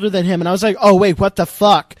was older than him, and I was like, oh wait, what the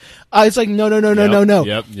fuck? I was like, no.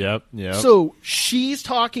 Yep. So she's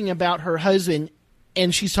talking about her husband,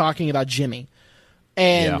 and she's talking about Jimmy,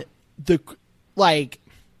 and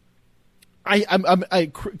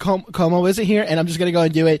Como isn't here, and I'm just gonna go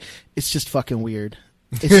and do it. It's just fucking weird.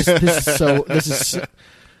 This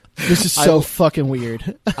is so fucking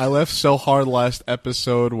weird. I laughed so hard last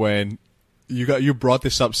episode when you brought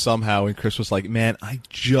this up somehow, and Chris was like, "Man, I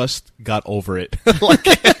just got over it." Like,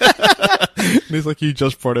 and it's like you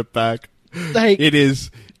just brought it back. Like, it is.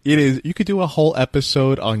 You could do a whole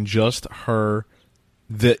episode on just her,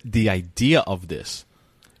 the idea of this.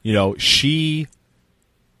 She.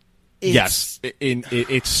 Yes,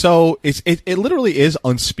 it literally is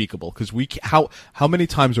unspeakable, because how many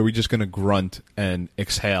times are we just going to grunt and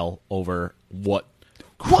exhale over what?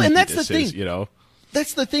 Well, and that's the thing. Is,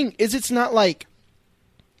 That's the thing, is it's not like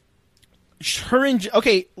her and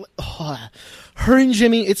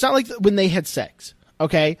Jimmy. It's not like when they had sex.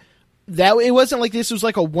 Okay, that it wasn't like this was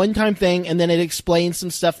like a one-time thing, and then it explains some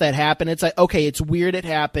stuff that happened. It's like, okay, it's weird, it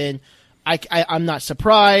happened. I'm not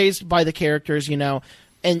surprised by the characters,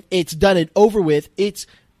 and it's done and over with. It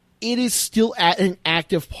is still an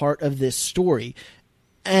active part of this story.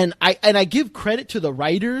 And I give credit to the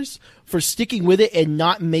writers for sticking with it and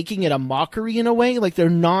not making it a mockery in a way. Like, they're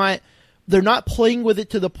not playing with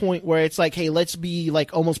it to the point where it's like, hey, let's be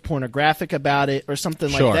like almost pornographic about it or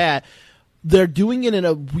something like that. They're doing it in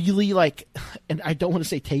a really and I don't want to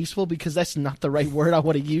say tasteful, because that's not the right word I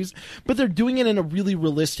want to use, but they're doing it in a really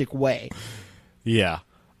realistic way. Yeah.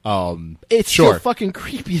 It's sure. still fucking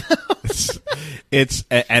creepy. It's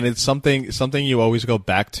something you always go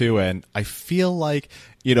back to, and I feel like,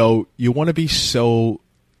 you know, you want to be so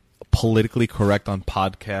politically correct on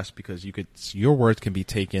podcasts because your words can be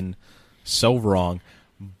taken so wrong.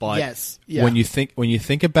 But Yes, yeah. when you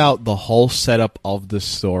think about the whole setup of the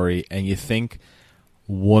story, and you think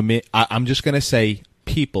women, I'm just gonna say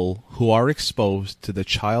people who are exposed to the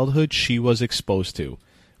childhood she was exposed to,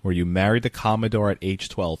 where you married the Commodore at age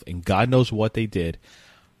 12, and God knows what they did.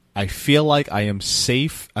 I feel like I am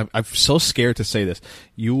safe. I'm so scared to say this.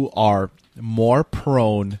 You are more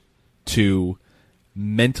prone to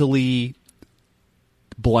mentally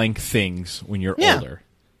blank things when you're Yeah. older.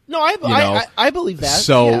 No, I believe that.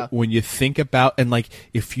 So yeah. when you think about, and like,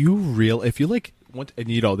 if you like, and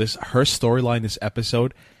you know, her storyline, this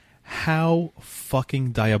episode, how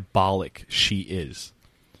fucking diabolic she is.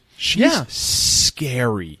 She's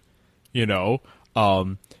scary, you know.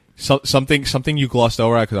 Something you glossed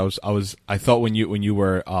over because I thought when you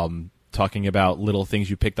were talking about little things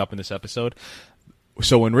you picked up in this episode.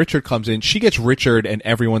 So when Richard comes in, she gets Richard and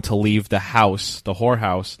everyone to leave the house, the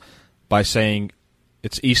whorehouse, by saying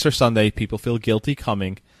it's Easter Sunday. People feel guilty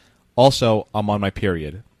coming. Also, I'm on my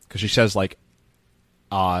period, because she says like,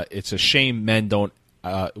 it's a shame men don't.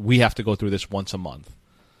 We have to go through this once a month.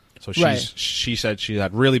 So she said she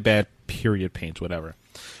had really bad period pains, whatever.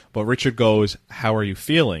 But Richard goes, "How are you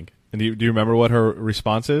feeling?" And do you remember what her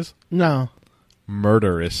response is? No.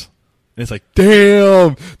 Murderous. And it's like,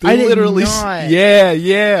 damn! I did literally, not.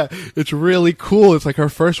 yeah. It's really cool. It's like her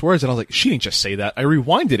first words, and I was like, she didn't just say that. I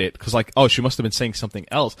rewinded it because, like, oh, she must have been saying something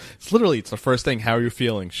else. It's the first thing. How are you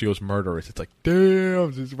feeling? She goes, murderous. It's like,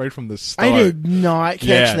 damn! It's right from the start. I did not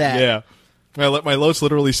catch that. Yeah. My notes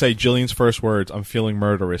literally say Jillian's first words, "I'm feeling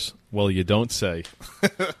murderous." Well, you don't say.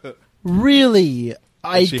 Really?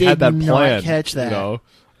 I She did had that not plan, catch that. You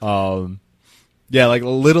know? Yeah, like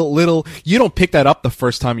little. You don't pick that up the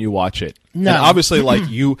first time you watch it. No. And obviously, like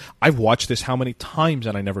I've watched this how many times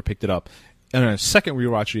and I never picked it up. And on a second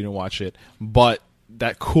rewatch, you didn't watch it. But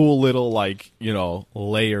that cool little, like, you know,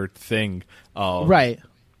 layered thing. Right.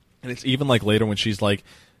 And it's even like later when she's like,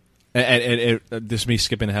 and this is me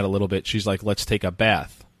skipping ahead a little bit. She's like, "Let's take a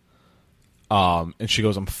bath." And she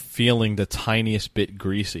goes, "I'm feeling the tiniest bit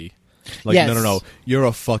greasy." Like, Yes. no, you're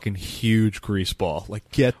a fucking huge grease ball. Like,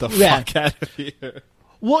 get the fuck out of here.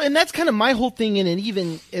 Well, and that's kind of my whole thing in it,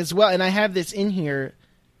 even as well, and I have this in here,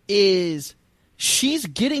 is she's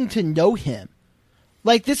getting to know him.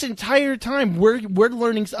 Like, this entire time, we're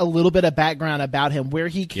learning a little bit of background about him, where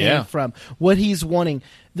he came from, what he's wanting.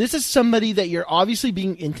 This is somebody that you're obviously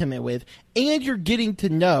being intimate with, and you're getting to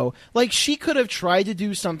know. Like, she could have tried to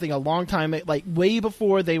do something a long time, like, way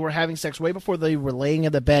before they were having sex, way before they were laying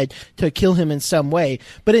in the bed, to kill him in some way.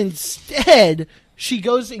 But instead, she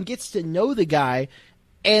goes and gets to know the guy,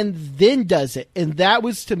 and then does it. And that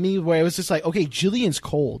was, to me, where it was just like, okay, Jillian's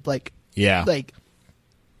cold. Like, Yeah. Like,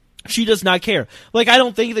 she does not care. Like, I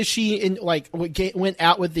don't think that she went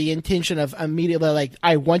out with the intention of immediately, like,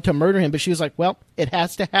 I want to murder him, but she was like, well, it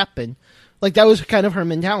has to happen. Like, that was kind of her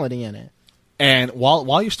mentality in it. And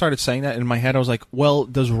while you started saying that, in my head I was like, well,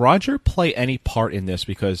 does Roger play any part in this?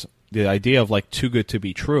 Because the idea of, like, too good to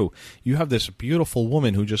be true, you have this beautiful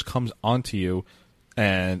woman who just comes onto you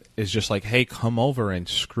and is just like, hey, come over and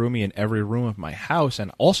screw me in every room of my house,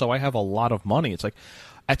 and also I have a lot of money. It's like,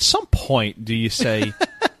 at some point do you say,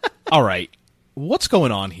 all right, what's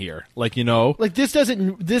going on here? Like, you know, Like, this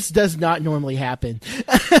does not normally happen.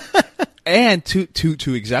 and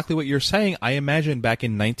to exactly what you're saying, I imagine back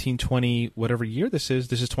in 1920, whatever year this is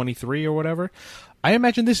 23 or whatever, I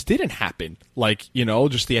imagine this didn't happen. Like, you know,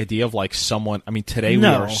 just the idea of, like, someone, I mean, today we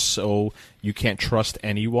are so, you can't trust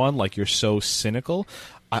anyone, like, you're so cynical.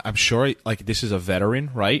 I'm sure, like, this is a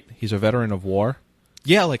veteran, right? He's a veteran of war.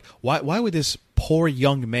 Yeah, like, why would this poor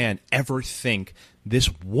young man ever think this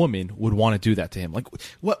woman would want to do that to him? Like,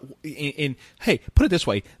 what? Hey, put it this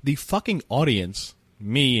way: the fucking audience,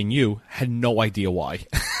 me and you, had no idea why.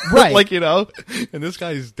 Right? Like, you know, and this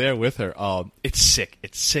guy's there with her. It's sick.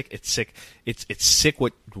 It's sick. It's sick. It's sick.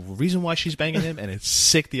 What reason why she's banging him, and it's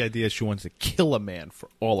sick the idea she wants to kill a man for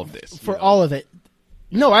all of this. For all of it.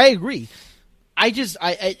 No, I agree. I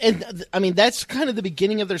mean, that's kind of the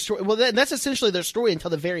beginning of their story. Well, that's essentially their story until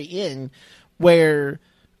the very end, where,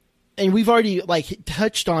 and we've already, like,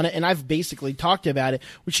 touched on it, and I've basically talked about it,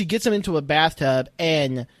 when she gets him into a bathtub,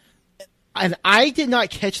 and I did not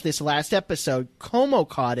catch this last episode. Como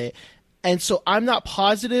caught it, and so I'm not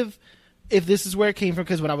positive if this is where it came from,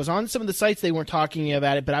 because when I was on some of the sites, they weren't talking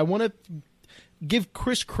about it, but I want to give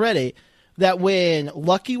Chris credit that when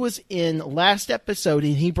Lucky was in last episode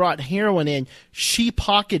and he brought heroin in, she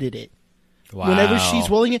pocketed it. Wow. Whenever she's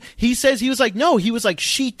willing it, he says he was like, no, he was like,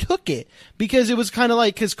 she took it because it was kind of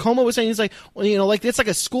like, because Como was saying, he's like, well, you know, like it's like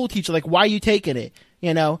a school teacher, like, why are you taking it,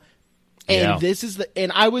 you know? And this is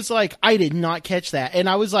and I was like, I did not catch that, and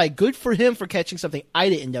I was like, good for him for catching something I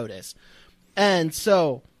didn't notice, and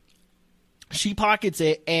so she pockets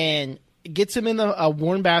it and gets him in the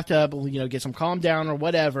warm bathtub, you know, gets him calmed down or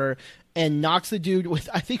whatever, and knocks the dude with,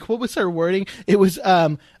 I think, what was her wording? It was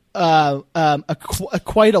quite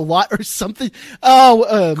a lot or something.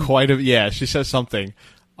 She says something.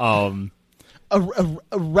 A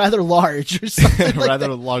rather large or something. Like rather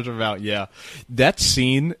that. large amount. Yeah, that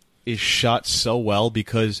scene is shot so well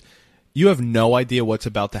because you have no idea what's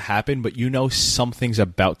about to happen, but you know something's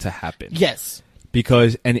about to happen. Yes.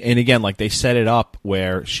 Because and again, like they set it up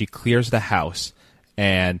where she clears the house,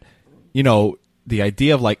 and you know the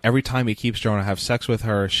idea of like every time he keeps trying to have sex with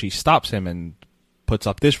her, she stops him and puts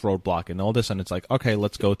up this roadblock and all this, and it's like, okay,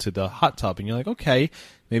 let's go to the hot tub, and you're like, okay,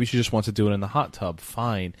 maybe she just wants to do it in the hot tub,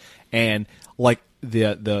 fine. And like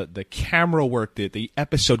the camera work, the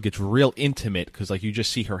episode gets real intimate because like you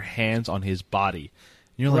just see her hands on his body.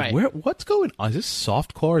 And you're like, what's going on? Is this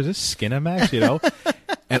softcore? Is this Skinamax? You know?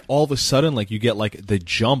 And all of a sudden, like you get like the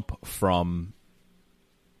jump from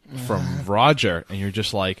Roger, and you're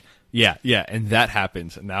just like, yeah, and that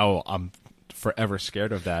happens. And now I'm forever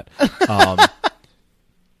scared of that.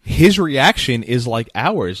 His reaction is like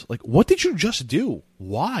ours. Like, what did you just do?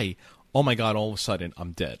 Why? Oh my God, all of a sudden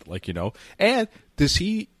I'm dead. Like, you know? And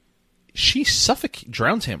she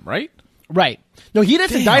drowns him, right? Right. No, he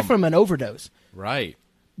doesn't die from an overdose. Right.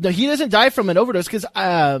 No, he doesn't die from an overdose because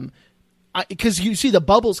you see the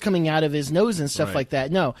bubbles coming out of his nose and stuff like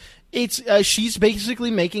that. No, it's she's basically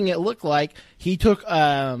making it look like he took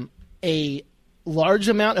a large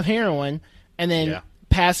amount of heroin and then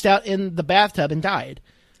passed out in the bathtub and died.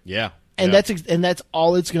 Yeah. And that's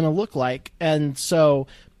all it's going to look like. And so,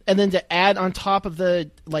 and then to add on top of the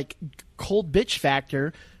like cold bitch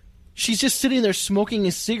factor, she's just sitting there smoking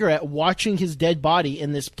a cigarette, watching his dead body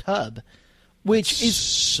in this tub, which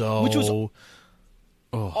was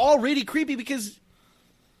already creepy because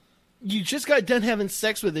you just got done having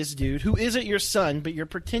sex with this dude who isn't your son, but you're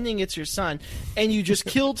pretending it's your son, and you just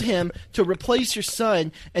killed him to replace your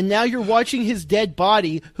son, and now you're watching his dead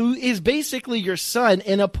body, who is basically your son,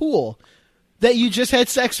 in a pool that you just had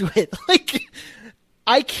sex with. Like,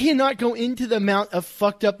 I cannot go into the amount of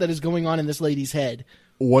fucked up that is going on in this lady's head.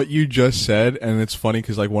 What you just said, and it's funny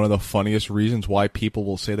because like one of the funniest reasons why people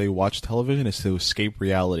will say they watch television is to escape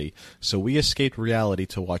reality. So we escaped reality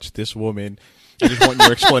to watch this woman. I just want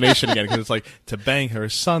your explanation again, because it's like to bang her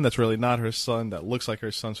son that's really not her son, that looks like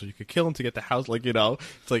her son, so you could kill him to get the house. Like, you know,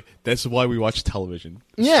 it's like that's why we watch television.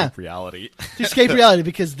 Escape reality. Escape reality,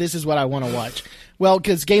 because this is what I want to watch. Well,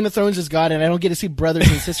 because Game of Thrones is gone, and I don't get to see brothers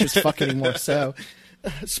and sisters fuck anymore. So,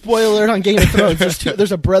 spoiler alert on Game of Thrones: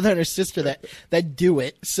 there's a brother and a sister that do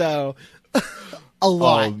it. So, a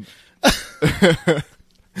lot.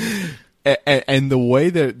 And the way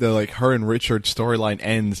that the like her and Richard storyline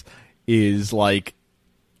ends is like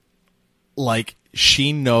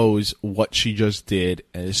she knows what she just did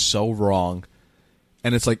and is so wrong,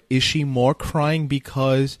 and it's like, is she more crying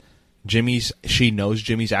because she knows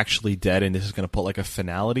Jimmy's actually dead and this is going to put like a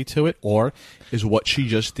finality to it, or is what she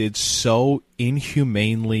just did so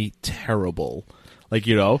inhumanely terrible? Like,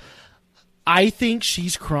 you know, I think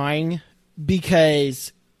she's crying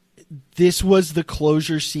because this was the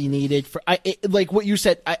closure she needed for like what you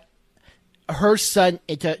said. Her son,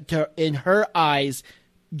 in her eyes,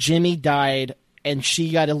 Jimmy died, and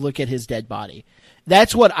she got to look at his dead body.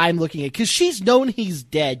 That's what I'm looking at, because she's known he's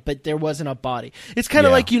dead, but there wasn't a body. It's kind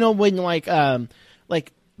of like, you know, when like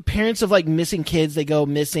parents of like missing kids, they go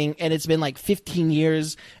missing, and it's been like 15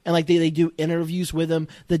 years, and like they do interviews with them.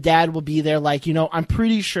 The dad will be there, like, you know, I'm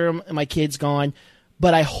pretty sure my kid's gone,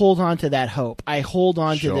 but I hold on to that hope. I hold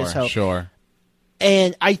on to this hope. Sure.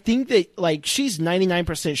 And I think that, like, she's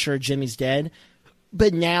 99% sure Jimmy's dead,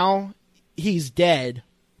 but now he's dead,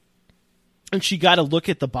 and she got to look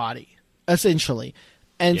at the body, essentially.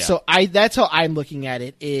 And so that's how I'm looking at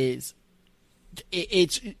it, is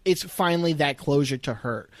it's finally that closure to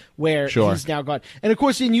her, where he's now gone. And of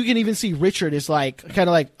course, then you can even see Richard is like, kind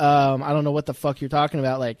of like, I don't know what the fuck you're talking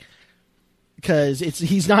about, like, because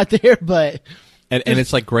he's not there, but... And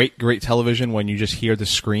it's like great television when you just hear the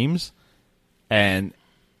screams. And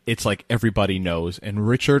it's like everybody knows. And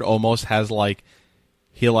Richard almost has like,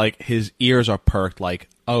 his ears are perked like,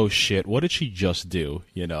 oh shit, what did she just do?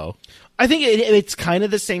 You know? I think it's kind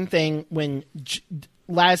of the same thing when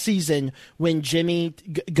last season when Jimmy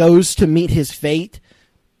goes to meet his fate,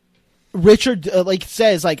 Richard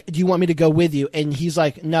says do you want me to go with you? And he's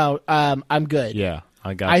like, no, I'm good. Yeah,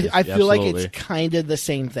 I got this. I feel like Absolutely. it's kind of the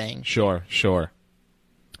same thing. Sure.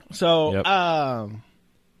 So, Yep.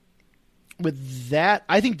 With that,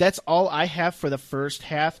 I think that's all I have for the first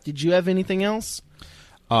half. Did you have anything else?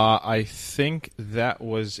 I think that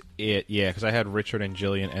was it. Yeah, because I had Richard and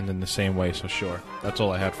Jillian end in the same way, so sure. That's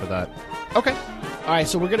all I had for that. Okay. All right,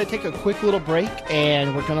 so we're going to take a quick little break,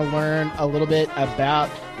 and we're going to learn a little bit about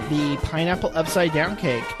the pineapple upside down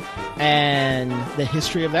cake and the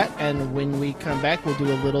history of that. And when we come back, we'll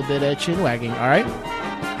do a little bit of chin wagging. All right?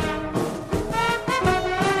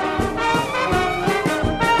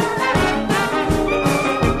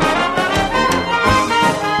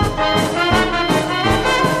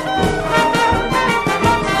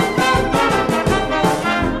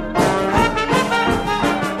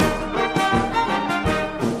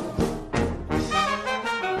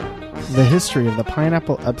 The history of the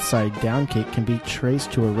pineapple upside down cake can be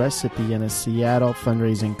traced to a recipe in a Seattle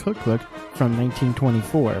fundraising cookbook from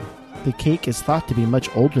 1924. The cake is thought to be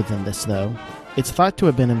much older than this, though. It's thought to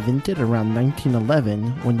have been invented around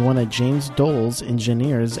 1911 when one of James Dole's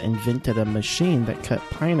engineers invented a machine that cut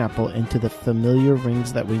pineapple into the familiar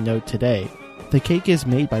rings that we know today. The cake is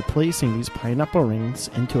made by placing these pineapple rings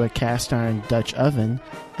into a cast iron Dutch oven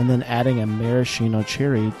and then adding a maraschino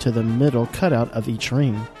cherry to the middle cutout of each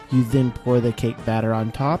ring. You then pour the cake batter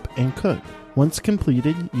on top and cook. Once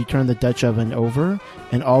completed, you turn the Dutch oven over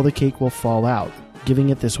and all the cake will fall out, giving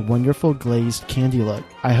it this wonderful glazed candy look.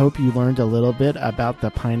 I hope you learned a little bit about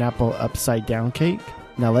the pineapple upside down cake.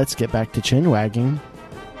 Now let's get back to chin wagging.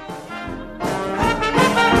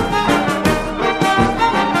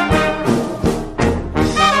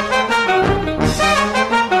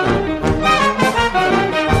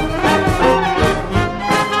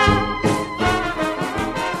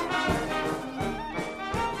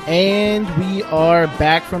 And we are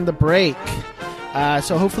back from the break.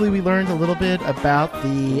 So hopefully we learned a little bit about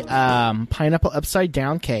the pineapple upside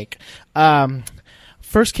down cake.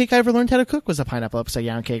 First cake I ever learned how to cook was a pineapple upside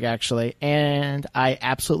down cake, actually, and I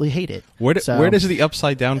absolutely hate it. Where does the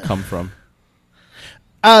upside down come from?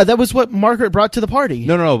 That was what Margaret brought to the party.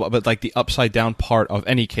 No, but like the upside down part of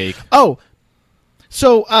any cake. Oh,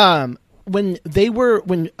 so when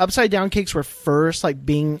upside down cakes were first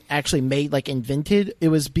being actually made, invented, it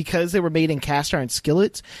was because they were made in cast iron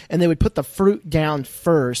skillets, and they would put the fruit down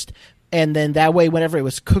first, and then that way whenever it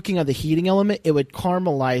was cooking on the heating element, it would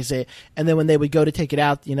caramelize it, and then when they would go to take it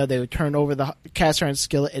out, they would turn over the cast iron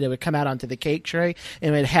skillet and it would come out onto the cake tray,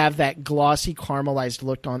 and it would have that glossy caramelized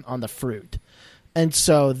look on the fruit. And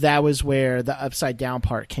so that was where the upside down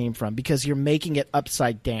part came from, because you're making it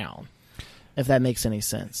upside down. If that makes any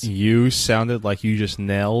sense. You sounded like you just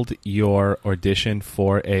nailed your audition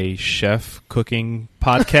for a chef cooking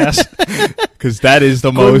podcast, because that is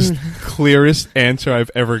the most clearest answer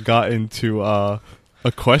I've ever gotten to a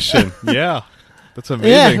question. Yeah, that's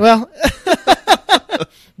amazing. Yeah, well,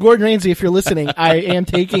 Gordon Ramsay, if you're listening, I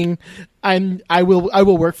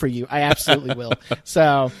will work for you. I absolutely will.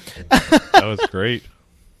 So that was great.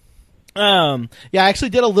 Yeah, I actually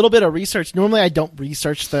did a little bit of research. Normally I don't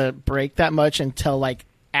research the break that much until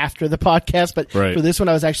after the podcast, but right. For this one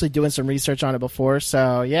I was actually doing some research on it before.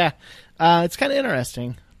 So yeah, it's kind of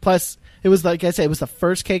interesting. Plus, it was, like I said, it was the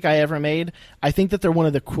first cake I ever made. I think that they're one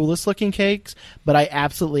of the coolest looking cakes, but I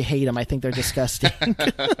absolutely hate them. I think they're disgusting.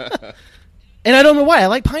 And I don't know why. I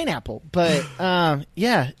like pineapple, but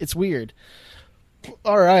yeah, it's weird.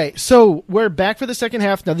 All right, so we're back for the second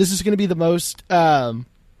half. Now this is going to be the most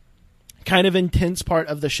kind of intense part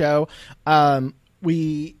of the show.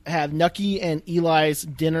 We have Nucky and Eli's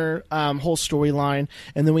dinner whole storyline,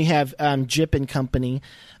 and then we have Jip and Company.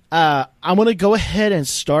 I want to go ahead and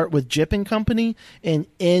start with Jip and Company and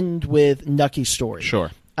end with Nucky's story.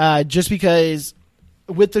 Sure. Just because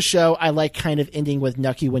with the show, I like kind of ending with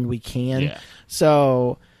Nucky when we can. Yeah.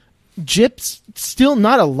 So Jip's still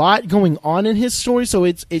not a lot going on in his story, so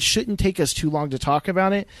it shouldn't take us too long to talk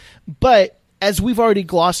about it. But as we've already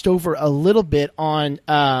glossed over a little bit on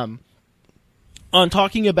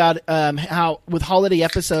talking about how with holiday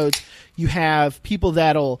episodes you have people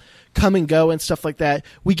that'll come and go and stuff like that,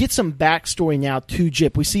 we get some backstory now to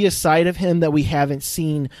Jip. We see a side of him that we haven't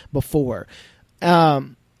seen before.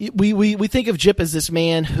 We think of Jip as this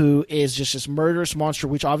man who is just this murderous monster,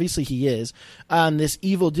 which obviously he is, this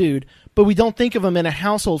evil dude, but we don't think of him in a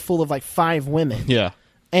household full of 5 women. Yeah.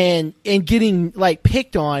 And getting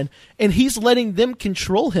picked on, and he's letting them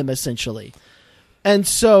control him essentially. And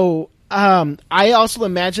so I also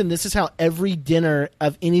imagine this is how every dinner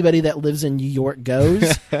of anybody that lives in New York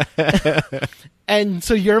goes. And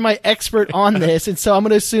so you're my expert on this, and so I'm going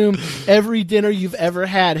to assume every dinner you've ever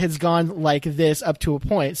had has gone like this up to a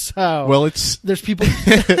point. So, well, there's people.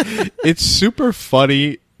 It's super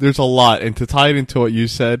funny. There's a lot, and to tie it into what you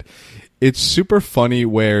said, it's super funny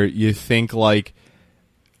where you think like,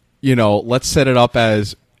 let's set it up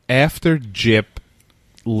as after Jip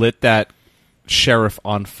lit that sheriff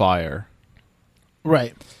on fire.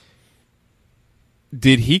 Right.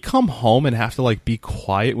 Did he come home and have to like be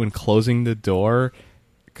quiet when closing the door?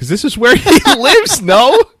 Because this is where he lives.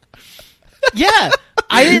 No. Yeah,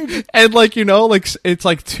 I didn't. And like it's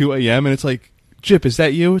like 2 a.m. and it's like, Jip, is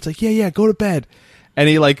that you? It's like, yeah, go to bed. And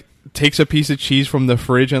he like takes a piece of cheese from the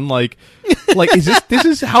fridge and like is this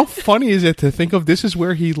is how funny is it to think of this is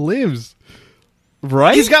where he lives?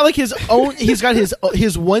 Right? He's got like his own. He's got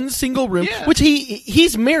his one single room, which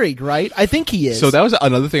he's married, right? I think he is. So that was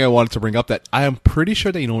another thing I wanted to bring up. That I am pretty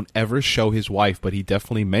sure they don't ever show his wife, but he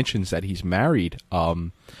definitely mentions that he's married.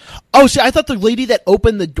 Oh, see, I thought the lady that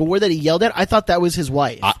opened the door that he yelled at, I thought that was his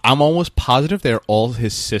wife. I'm almost positive they're all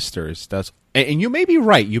his sisters. And you may be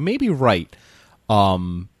right.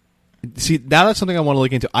 See, now that's something I want to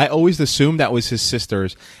look into. I always assumed that was his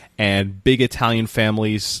sisters, and big Italian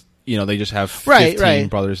families. They just have 15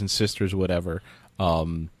 brothers and sisters, whatever. I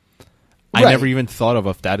never even thought of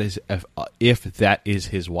if that is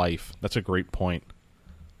his wife. That's a great point.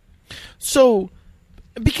 So,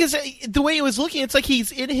 because the way it was looking, it's like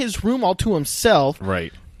he's in his room all to himself,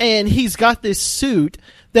 right? And he's got this suit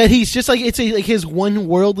that he's just like like his one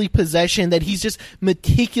worldly possession that he's just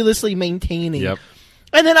meticulously maintaining. Yep.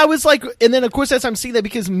 And then I was like, and then of course as I'm seeing that,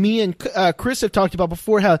 because me and Chris have talked about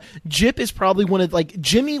before how Jip is probably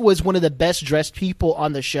Jimmy was one of the best dressed people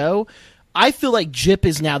on the show. I feel like Jip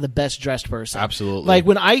is now the best dressed person. Absolutely. Like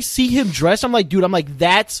when I see him dressed, I'm like, dude,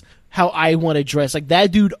 that's how I want to dress. Like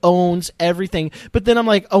that dude owns everything. But then I'm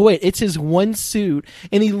like, oh wait, it's his one suit,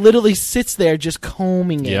 and he literally sits there just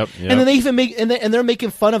combing it. Yep. And then they even make and they're making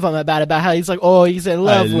fun of him about how he's like, oh, he's in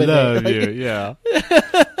love with it. I love you. Yeah.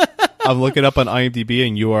 I'm looking up on IMDb,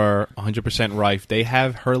 and you are 100% right. They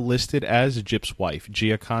have her listed as Jip's wife,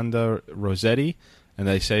 Gioconda Rossetti, and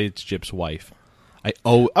they say it's Jip's wife. I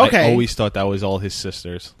always thought that was all his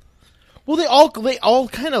sisters. Well, they all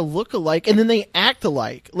kind of look alike, and then they act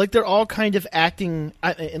alike. Like they're all kind of acting,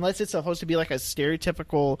 unless it's supposed to be like a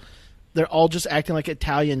stereotypical. They're all just acting like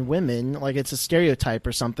Italian women, like it's a stereotype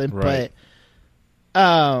or something. Right.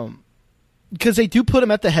 But, because they do put him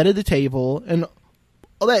at the head of the table, and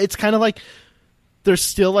all that, it's kind of like they're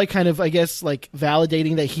still like kind of, I guess, like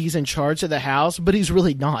validating that he's in charge of the house, but he's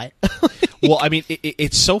really not. Well, I mean,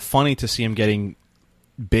 it's so funny to see him getting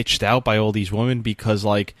bitched out by all these women because,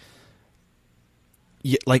 like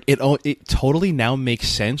it totally now makes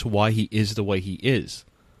sense why he is the way he is.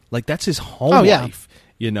 Like that's his home life,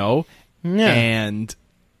 Yeah. And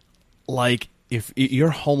like if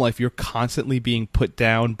your home life, you're constantly being put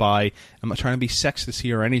down by. I'm not trying to be sexist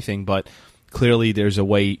here or anything, but clearly there's a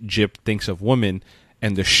way Jip thinks of women,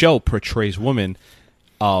 and the show portrays women.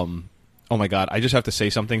 Oh my god! I just have to say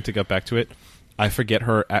something to get back to it. I forget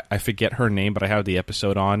her name, but I have the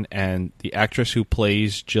episode on, and the actress who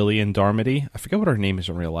plays Gillian Darmody, I forget what her name is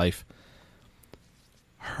in real life.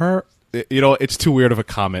 It's too weird of a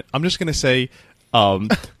comment. I'm just gonna say, I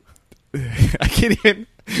can't even.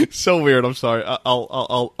 So weird. I'm sorry.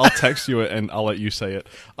 I'll text you it and I'll let you say it.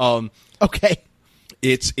 Okay.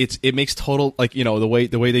 It makes total, like, the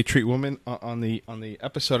way they treat women on the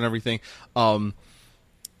episode and everything.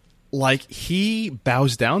 Like he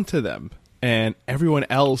bows down to them. And everyone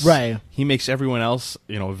else, he makes everyone else,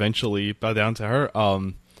 eventually bow down to her.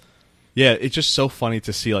 Yeah, it's just so funny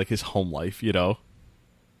to see like his home life,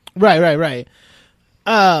 Right.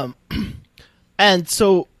 And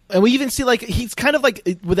we even see like he's kind of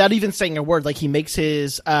like, without even saying a word, like he makes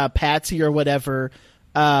his Patsy or whatever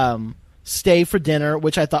stay for dinner,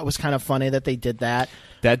 which I thought was kind of funny that they did that.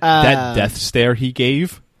 That death stare he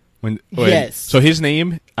gave. Yes. So his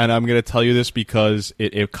name, and I'm going to tell you this because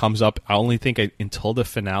it comes up, I only think until the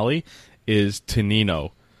finale, is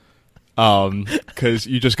Tonino. Because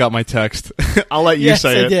you just got my text. I'll let you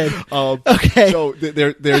say it. Yes, I did. Okay. So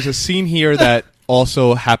there's a scene here that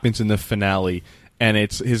also happens in the finale, and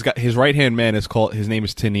it's his right-hand man his name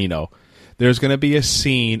is Tonino. There's going to be a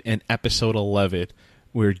scene in episode 11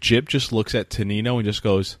 where Jip just looks at Tonino and just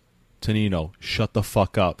goes, Tonino, shut the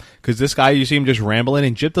fuck up. Because this guy, you see him just rambling,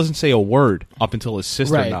 and Jip doesn't say a word up until his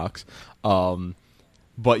sister knocks.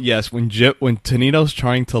 But yes, when Tonino's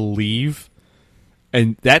trying to leave,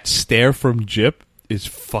 and that stare from Jip is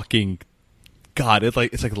fucking God, it's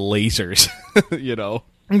like lasers, you know.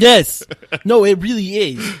 Yes. No, it really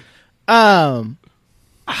is. And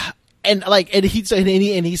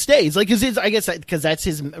he stays like, cause I guess because that's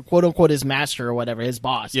his quote unquote his master or whatever, his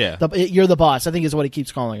boss. Yeah. You're the boss, I think is what he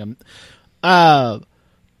keeps calling him.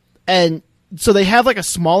 And so they have like a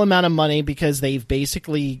small amount of money because they've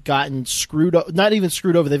basically gotten not even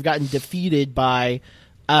screwed over. They've gotten defeated by,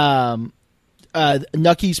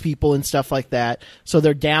 Nucky's people and stuff like that. So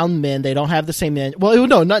they're down men. They don't have the same men. Well,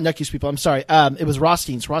 no, not Nucky's people. I'm sorry. It was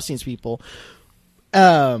Rothstein's people.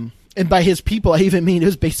 And by his people, I even mean it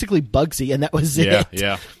was basically Bugsy, and that was it.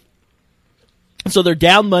 Yeah. So they're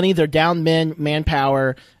down money, they're down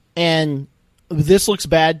manpower, and this looks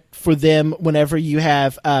bad for them whenever you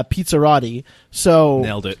have Pizzarati. So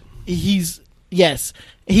Nailed it. He's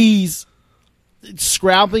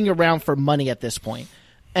scrabbling around for money at this point.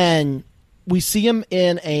 And we see him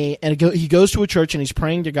he goes to a church and he's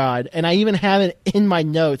praying to God. And I even have it in my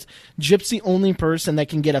notes. Jip's the only person that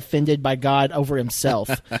can get offended by God over himself.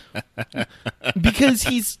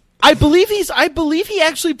 Because I believe he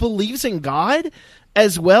actually believes in God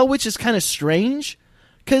as well, which is kind of strange.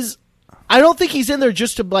 Because I don't think he's in there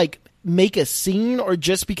just to like make a scene or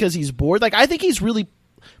just because he's bored. Like, I think he's really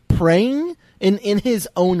praying in his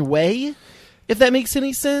own way, if that makes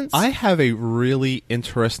any sense. I have a really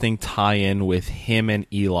interesting tie-in with him and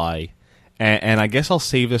Eli, and I guess I'll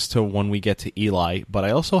save this to when we get to Eli, but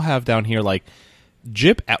I also have down here, like,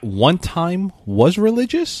 Jip at one time was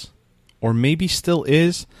religious, or maybe still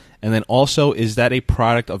is, and then also, is that a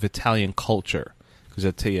product of Italian culture? Because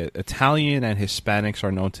I tell you, Italian and Hispanics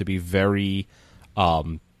are known to be very,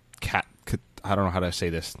 I don't know how to say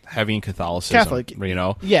this, heavy in Catholicism. Catholic. You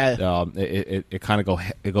know? Yeah. It kind of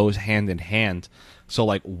goes hand in hand. So,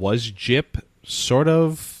 like, was Jip sort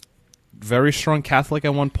of very strong Catholic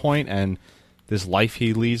at one point, and this life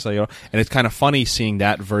he leads, like, you know, and it's kind of funny seeing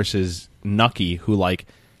that versus Nucky, who, like,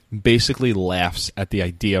 basically laughs at the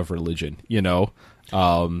idea of religion, you know?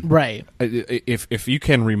 Right. If you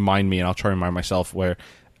can remind me, and I'll try to remind myself, where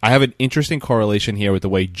I have an interesting correlation here with the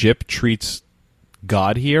way Jip treats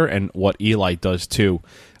God here and what Eli does too.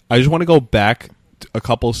 I just want to go back a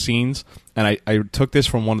couple scenes, and I took this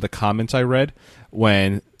from one of the comments I read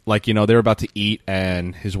when, like, you know, they're about to eat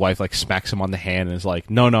and his wife like smacks him on the hand and is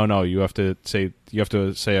like, no, you have to say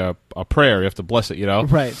a prayer, you have to bless it, you know?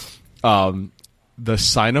 Right. The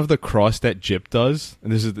sign of the cross that Jip does,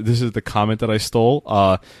 and this is the comment that I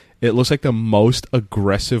stole, it looks like the most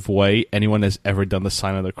aggressive way anyone has ever done the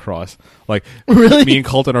sign of the cross. Like, really? Me and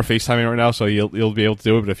Colton are FaceTiming right now, so you'll be able to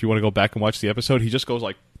do it. But if you want to go back and watch the episode, he just goes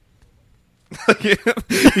like,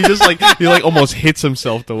 he almost hits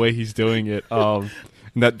himself the way he's doing it.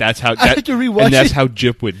 That's how how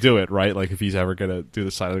Jip would do it, right? Like, if he's ever gonna do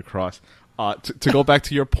the sign of the cross. To go back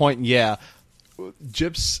to your point, yeah,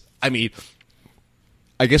 Jip's. I mean,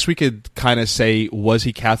 I guess we could kind of say, was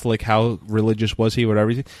he Catholic? How religious was he?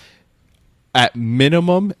 Whatever. At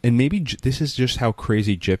minimum, and maybe this is just how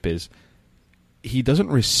crazy Jip is, he doesn't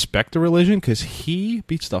respect the religion because he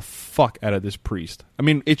beats the fuck out of this priest. I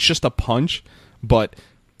mean, it's just a punch, but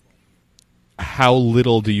how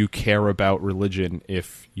little do you care about religion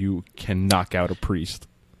if you can knock out a priest?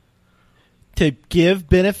 To give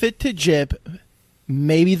benefit to Jip,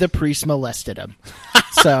 maybe the priest molested him.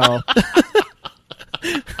 So...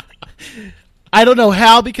 I don't know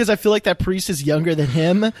how, because I feel like that priest is younger than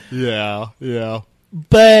him. Yeah.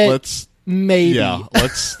 But maybe. Yeah,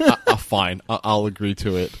 let's... fine, I'll agree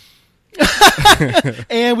to it.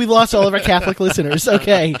 And we've lost all of our Catholic listeners.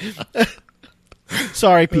 Okay.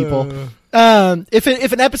 Sorry, people.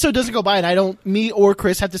 If an episode doesn't go by and me or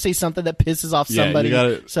Chris have to say something that pisses off somebody.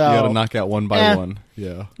 You gotta knock out one by one.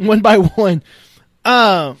 Yeah. One by one.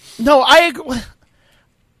 No, I agree.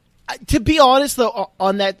 To be honest, though,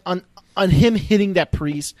 on him hitting that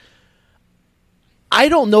priest, I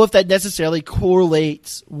don't know if that necessarily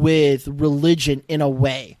correlates with religion in a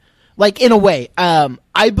way. Like, in a way,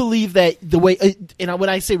 I believe that the way, and when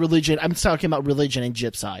I say religion, I'm talking about religion in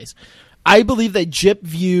Jip's eyes. I believe that Jip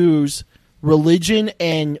views religion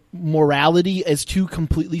and morality as two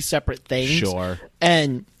completely separate things. Sure.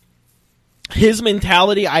 And his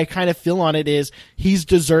mentality, I kind of feel on it, is he's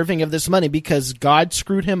deserving of this money because God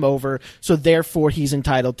screwed him over, so therefore he's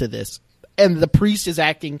entitled to this. And the priest is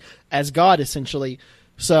acting as God, essentially.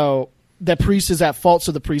 So the priest is at fault,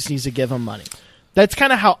 so the priest needs to give him money. That's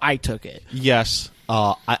kind of how I took it. Yes.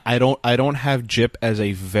 I don't have Jip as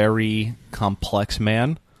a very complex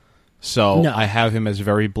man, so no. I have him as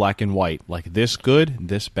very black and white. Like, this good,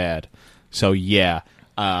 this bad. So, yeah.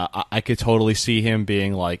 I could totally see him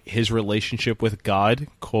being like his relationship with God,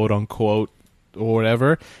 quote unquote, or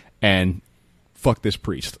whatever, and fuck this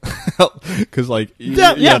priest, because like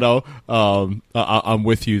Yeah. you know, I'm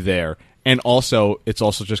with you there. And also, it's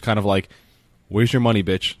also just kind of like, where's your money,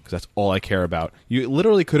 bitch? Because that's all I care about. You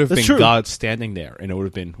literally could have That's been true. God standing there, and it would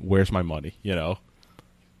have been, where's my money? You know.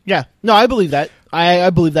 Yeah. No, I believe that. I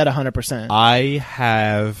believe that 100%. I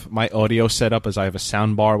have my audio set up as I have a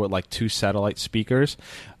sound bar with like 2 satellite speakers.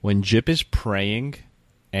 When Jip is praying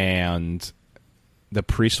and the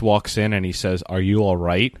priest walks in and he says, "Are you all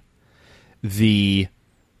right?" The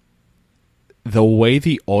way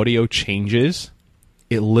the audio changes,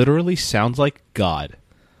 it literally sounds like God.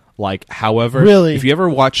 Like, however, Really? if you ever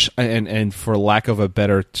watch, and for lack of a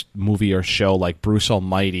better movie or show, like Bruce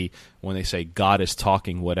Almighty, when they say God is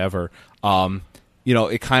talking, whatever, you know,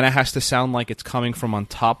 it kind of has to sound like it's coming from on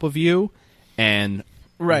top of you and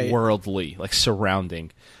Right. worldly, like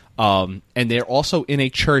surrounding. And they're also in a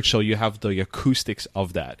church, so you have the acoustics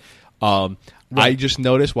of that. I just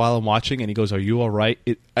noticed while I'm watching, and he goes, "Are you all right?"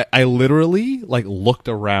 I literally like looked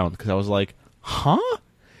around because I was like, "Huh?"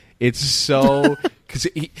 It's so because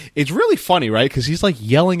it's really funny, right? Because he's like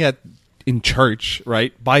yelling in church,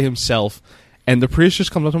 right, by himself, and the priest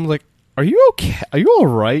just comes up to him like, "Are you okay? Are you all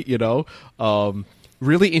right?" You know,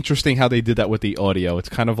 really interesting how they did that with the audio. It's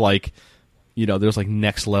kind of like, you know, there's like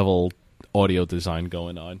next level audio design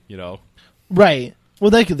going on. You know, Right.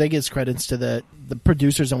 Well, that gives credits to the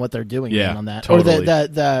producers and what they're doing Yeah, on that, totally. or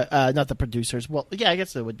the not the producers. Well, yeah, I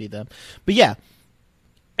guess it would be them, but yeah.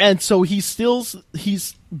 And so he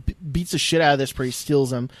beats the shit out of this priest, steals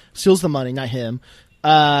the money, not him,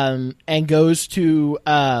 and goes to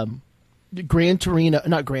Gran Torino.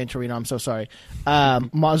 I'm so sorry.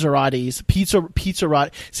 Maserati's Pizza.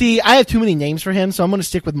 See, I have too many names for him, so I'm going to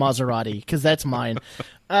stick with Maserati because that's mine.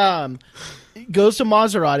 Goes to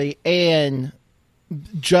Maserati and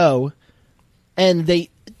Joe, and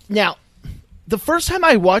now the first time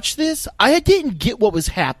I watched this, I didn't get what was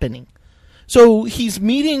happening. So he's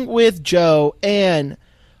meeting with Joe, and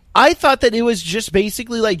I thought that it was just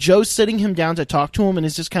basically like Joe sitting him down to talk to him, and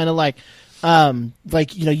it's just kind of like,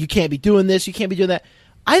 you know, you can't be doing this, you can't be doing that.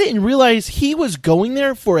 I didn't realize he was going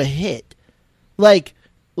there for a hit.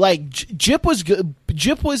 Jip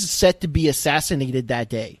was set to be assassinated that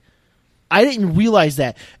day. I didn't realize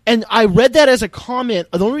that, and I read that as a comment.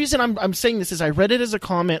 The only reason I'm saying this is I read it as a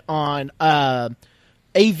comment on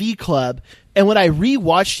AV Club, and when I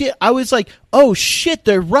rewatched it, I was like, "Oh shit,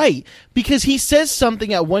 they're right," because he says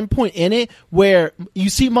something at one point in it where you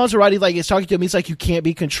see Maserati like is talking to him. He's like, "You can't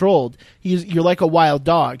be controlled. You're like a wild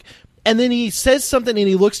dog." And then he says something, and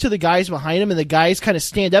he looks to the guys behind him, and the guys kind of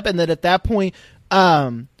stand up. And then at that point,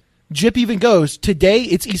 Jip even goes, "Today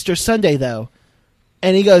it's Easter Sunday, though,"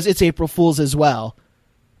 and he goes, "It's April Fool's as well."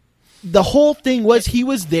 The whole thing was he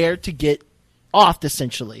was there to get offed,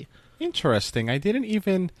 essentially. interesting.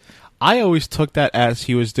 I always took that as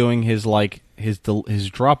he was doing his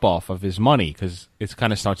drop off of his money, because it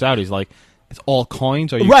kind of starts out. He's like, "It's all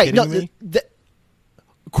coins." Are you Right? kidding me?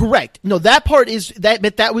 Correct. No, that part is that,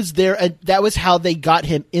 but that was there. That was how they got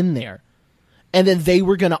him in there, and then they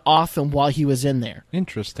were going to off him while he was in there,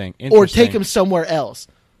 Interesting. or take him somewhere else.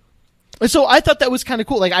 And so I thought that was kind of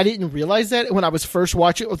cool. Like, I didn't realize that when I was first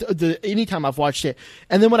watching anytime I've watched it.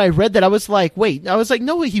 And then when I read that, I was like, wait. I was like,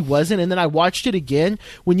 no, he wasn't. And then I watched it again.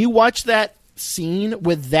 When you watch that scene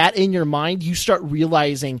with that in your mind, you start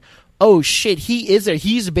realizing, oh shit, he is there.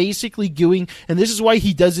 He's basically doing, and this is why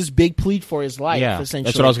he does this big plead for his life, Yeah, essentially.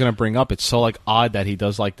 that's what I was going to bring up. It's so like odd that he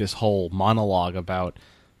does like this whole monologue about,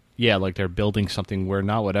 yeah, like they're building something we're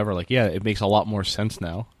not, whatever. Like, yeah, it makes a lot more sense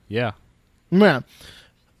now. Yeah. Yeah.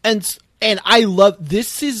 And I love this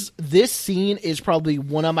scene is probably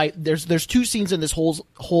one of my there's 2 scenes in this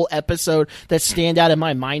whole episode that stand out in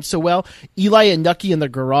my mind so well. Eli and Nucky in the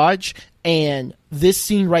garage, and this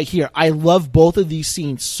scene right here. I love both of these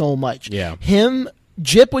scenes so much. Yeah.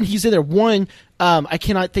 Jip, when he's in there, I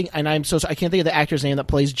can't think of the actor's name that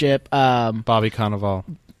plays Jip. Bobby Cannavale.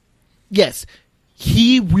 Yes.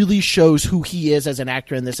 He really shows who he is as an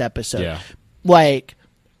actor in this episode. Yeah. Like,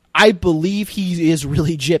 I believe he is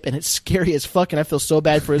really Jip, and it's scary as fuck, and I feel so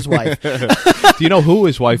bad for his wife. Do you know who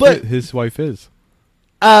his wife is?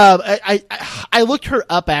 I looked her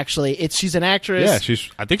up, actually. She's an actress. Yeah,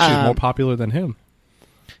 I think she's more popular than him.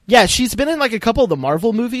 Yeah, she's been in like a couple of the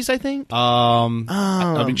Marvel movies, I think. I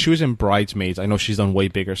mean, she was in Bridesmaids. I know she's done way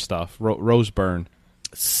bigger stuff. Rose Byrne.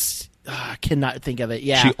 I cannot think of it.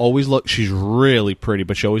 Yeah. She's really pretty,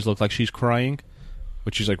 but she always looks like she's crying,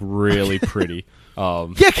 but she's like really pretty. Yeah,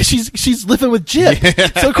 because she's living with Jip,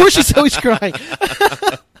 so of course she's always crying.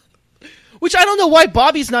 Which I don't know why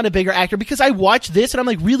Bobby's not a bigger actor, because I watched this and I'm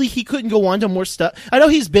like, really, he couldn't go on to more stuff. I know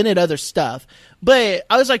he's been at other stuff, but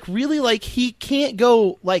I was like, really, like, he can't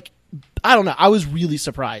go, like, I don't know. I was really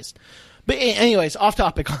surprised. But anyways, off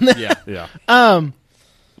topic on that. Yeah.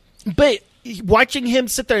 But watching him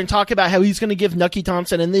sit there and talk about how he's going to give Nucky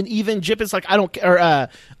Thompson, and then even Jip is like, I don't care,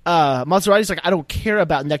 or Maserati's like, I don't care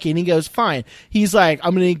about Nucky, and he goes, fine. He's like,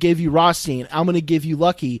 I'm going to give you Rothstein. I'm going to give you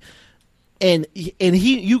Lucky. And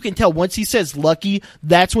you can tell once he says Lucky,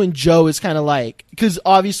 that's when Joe is kind of like, because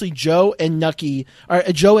obviously Joe and Lucky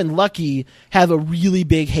have a really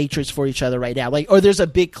big hatred for each other right now, like, or there's a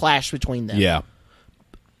big clash between them. Yeah.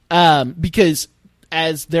 Because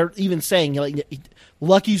as they're even saying, like,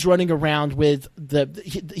 Lucky's running around with the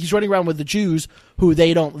Jews who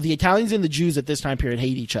the Italians and the Jews at this time period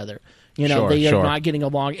hate each other. You know, they are not getting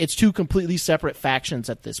along. It's two completely separate factions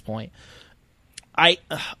at this point. I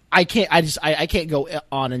can't go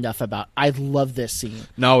on enough about. I love this scene.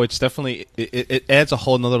 No, it's definitely it adds a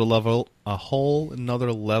whole nother level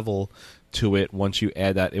to it. Once you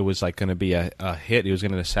add that it was like going to be a hit, he was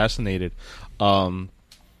going to assassinate it.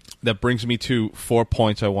 That brings me to 4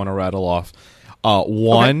 points I want to rattle off.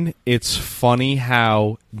 One, okay. It's funny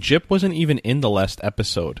how Jip wasn't even in the last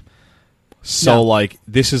episode. So like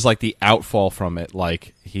this is like the outfall from it.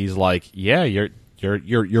 Like he's like, yeah,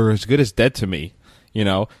 you're as good as dead to me. You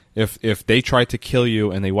know, if they tried to kill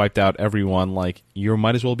you and they wiped out everyone, like you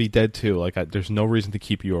might as well be dead too. Like there's no reason to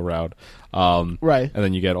keep you around. Right. And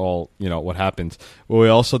then you get all, you know, what happens. Well, we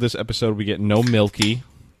also this episode we get no Milky,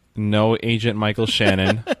 no Agent Michael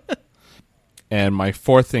Shannon, and my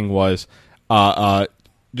fourth thing was just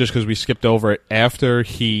because we skipped over it after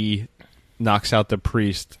he knocks out the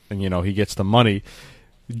priest and you know he gets the money.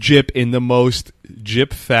 Jip in the most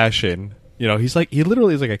Jip fashion, you know, he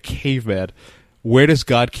literally is like a caveman. Where does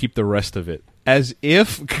God keep the rest of it? As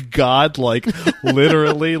if God, like,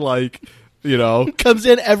 literally, like, you know, comes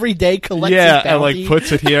in every day, collects his bounty. And like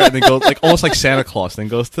puts it here, and then goes like almost like Santa Claus, then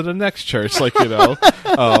goes to the next church, like, you know.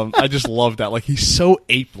 I just love that. Like he's so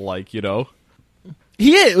ape-like, you know.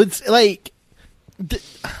 He is. It's like,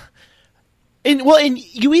 and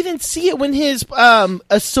you even see it when his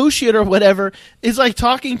associate or whatever is like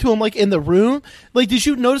talking to him like in the room. Like, did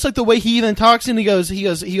you notice like the way he even talks? And he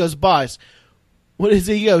goes, boss. What is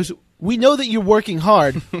it? He goes, we know that you're working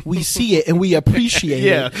hard. We see it and we appreciate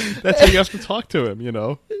it. That's how you have to talk to him, you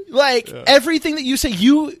know? Like, everything that you say,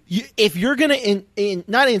 you if you're going to,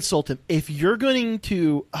 not insult him, if you're going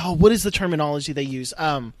to, what is the terminology they use?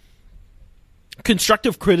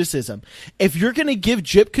 Constructive criticism. If you're going to give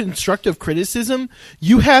Jip constructive criticism,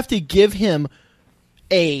 you have to give him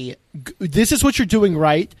this is what you're doing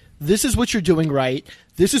right. This is what you're doing right.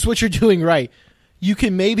 This is what you're doing right. You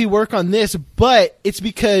can maybe work on this, but it's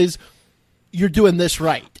because you're doing this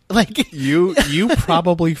right. Like you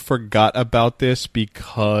probably forgot about this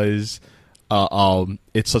because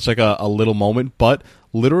it's such like a little moment, but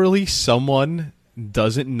literally someone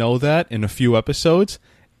doesn't know that in a few episodes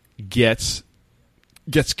gets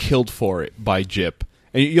killed for it by Jip.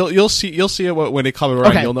 And you'll see it when it comes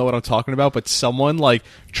around. Okay. You'll know what I'm talking about. But someone like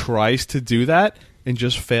tries to do that and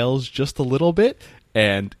just fails just a little bit.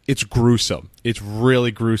 And it's gruesome. It's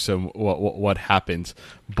really gruesome what happens.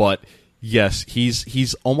 But yes,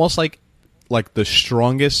 he's almost like the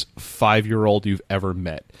strongest 5-year-old you've ever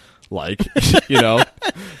met. Like, you know,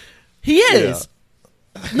 he is.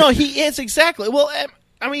 Yeah. No, he is exactly. Well,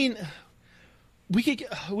 I mean, we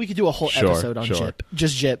could do a whole episode on Jip,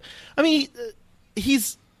 just Jip. I mean,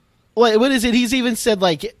 he's what is it? He's even said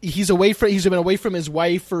like he's been away from his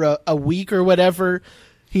wife for a week or whatever.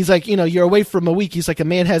 He's like, you know, you're away from a week. He's like, a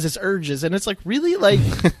man has his urges. And it's like, really? Like,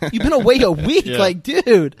 you've been away a week? Yeah. Like,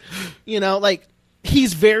 dude. You know, like,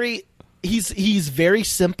 he's very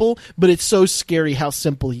simple, but it's so scary how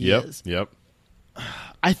simple he is. Yep.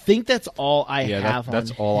 I think that's all I have on him.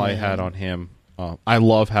 That's all I had on him. I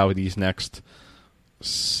love how these next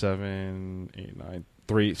 7, 8, 9,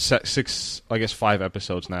 3, 6, I guess 5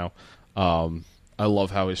 episodes now, I love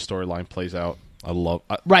how his storyline plays out.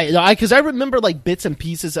 Right, because I remember like bits and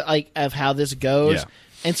pieces of how this goes,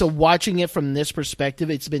 and so watching it from this perspective,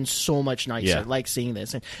 it's been so much nicer. Like seeing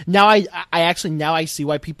this, and now I see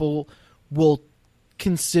why people will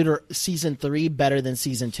consider season 3 better than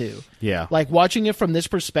season 2. Yeah, like watching it from this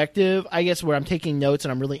perspective, I guess where I'm taking notes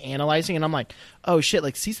and I'm really analyzing, and I'm like, oh shit,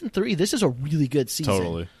 like season 3, this is a really good season.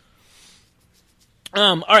 Totally.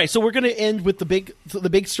 All right, so we're gonna end with the big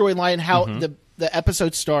storyline, how the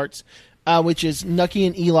episode starts. Which is Nucky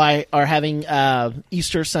and Eli are having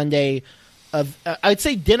Easter Sunday of I'd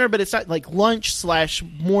say dinner, but it's not like lunch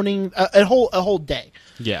 / morning, a whole day.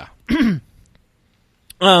 Yeah.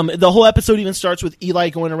 The whole episode even starts with Eli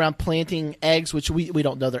going around planting eggs, which we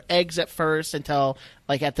don't know they're eggs at first until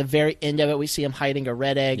like at the very end of it we see him hiding a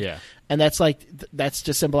red egg. Yeah. And that's like that's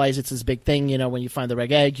to symbolize it's this big thing, when you find the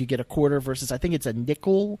red egg, you get a quarter versus I think it's a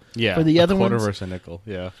nickel for the other quarter ones. versus a nickel.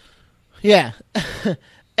 Yeah. Yeah.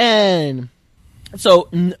 And so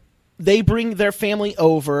they bring their family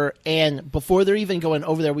over, and before they're even going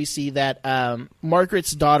over there, we see that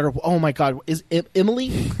Margaret's daughter, oh my God, is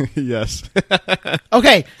Emily? Yes.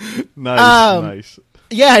 Okay. Nice.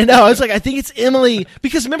 Yeah, I know. I was like, I think it's Emily.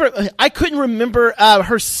 Because remember, I couldn't remember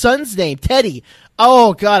her son's name, Teddy.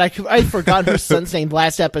 Oh, God, I forgot her son's name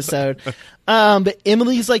last episode. But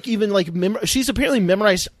Emily's like, even like, she's apparently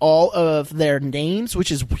memorized all of their names,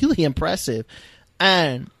 which is really impressive.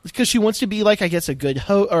 And because she wants to be like, I guess, a good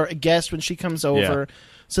or a guest when she comes over. Yeah.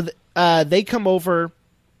 So they come over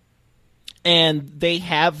and they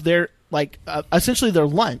have their, like, essentially their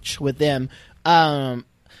lunch with them.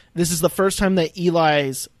 This is the first time that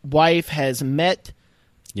Eli's wife has met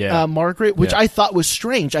Margaret, which I thought was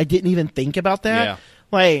strange. I didn't even think about that. Yeah.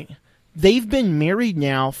 Like, they've been married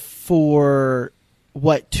now for,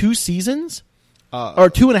 2 seasons? Or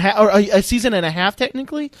 2.5, or a season and a half,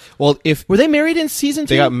 technically. Well, were they married in season 2?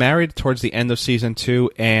 They got married towards the end of season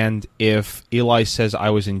 2, and if Eli says I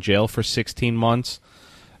was in jail for 16 months,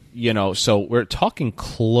 so we're talking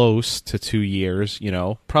close to 2 years.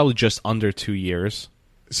 Probably just under 2 years.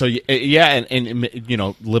 So yeah, and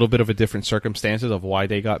a little bit of a different circumstances of why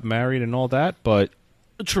they got married and all that, but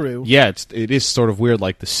true. Yeah, it is sort of weird.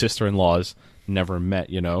 Like the sister-in-laws never met.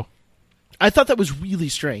 I thought that was really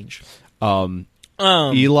strange.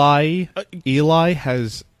 Eli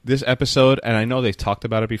has this episode, and I know they've talked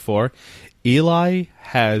about it before. Eli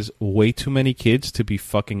has way too many kids to be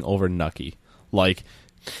fucking over Nucky. Like,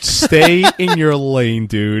 stay in your lane,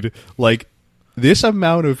 dude. Like, this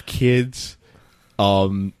amount of kids,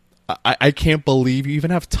 I can't believe you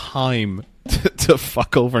even have time to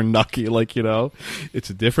fuck over Nucky. Like,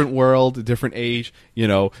 it's a different world, a different age.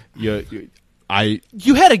 You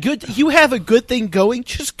have a good thing going.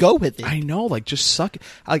 Just go with it. I know, like, just suck.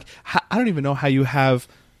 Like, I don't even know how you have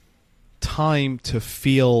time to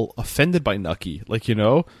feel offended by Nucky. Like,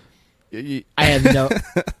 I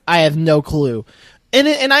have no clue.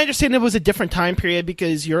 And I understand it was a different time period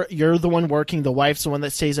because you're the one working, the wife's the one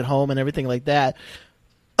that stays at home and everything like that.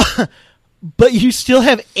 But you still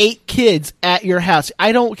have 8 kids at your house.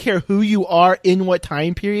 I don't care who you are in what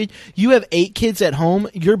time period. You have 8 kids at home.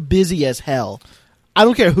 You're busy as hell. I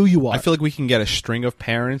don't care who you are. I feel like we can get a string of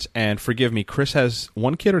parents, and forgive me, Chris has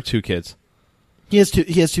 1 kid or 2 kids? He has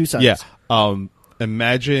 2 sons. Yeah.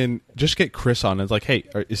 Imagine, just get Chris on. It's like, hey,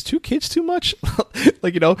 is 2 kids too much?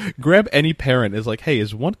 Like, grab any parent. It's like, hey,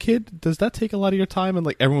 is 1 kid, does that take a lot of your time? And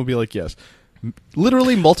like, everyone will be like, yes.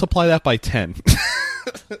 Literally multiply that by 10.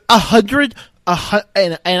 100,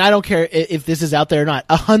 and I don't care if this is out there or not.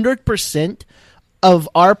 100% of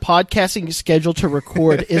our podcasting schedule to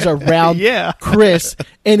record is around Chris,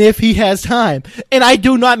 and if he has time. And I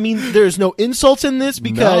do not mean there's no insults in this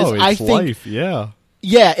because I think life.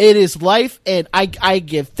 Yeah, it is life, and I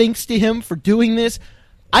give thanks to him for doing this.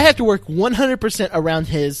 I have to work 100% around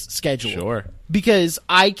his schedule. Sure. Because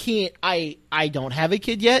I can't. I don't have a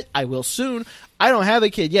kid yet. I will soon. I don't have a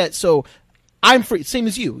kid yet, so I'm free. Same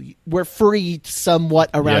as you. We're free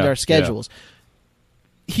somewhat around our schedules.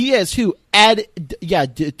 Yeah. He has who?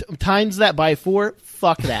 Times that by 4?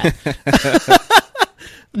 Fuck that.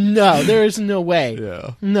 No, there is no way.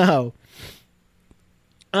 Yeah. No.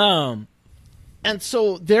 And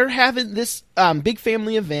so they're having this big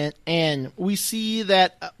family event, and we see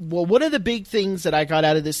that, one of the big things that I got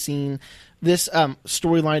out of this scene, this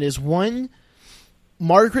storyline is, one,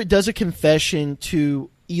 Margaret does a confession to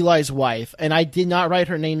Eli's wife, and I did not write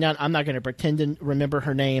her name down. I'm not going to pretend to remember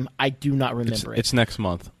her name. I do not remember it. It's next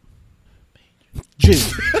month. June.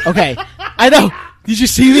 Okay. I know. Did you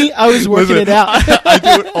see me? I was working it out. I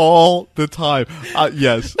do it all the time.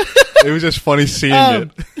 Yes. It was just funny seeing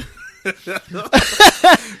it.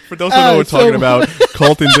 For those who know what we're talking about,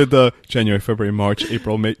 Colton did the January, February, March,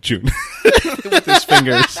 April, May, June with his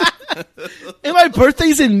fingers. And my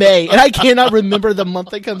birthday's in May, and I cannot remember the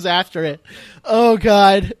month that comes after it. Oh,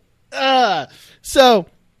 God. So,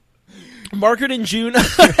 Margaret and June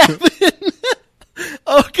are having...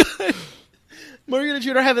 Oh, God. Margaret and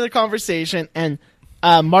June are having a conversation, and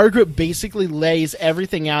Margaret basically lays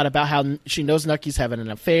everything out about how she knows Nucky's having an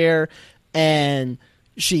affair, and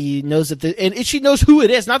she knows that and she knows who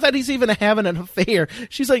it is. Not that he's even having an affair.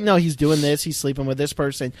 She's like, no, he's doing this. He's sleeping with this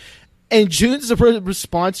person. And June's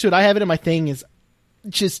response to it, I have it in my thing, is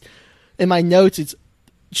just in my notes.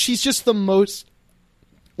 She's just the most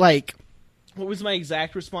like what was my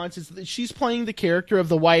exact response? Is that she's playing the character of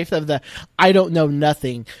the wife of the I don't know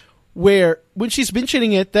nothing, where when she's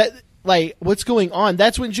mentioning it, that like what's going on,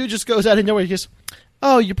 that's when Ju just goes out of nowhere and just,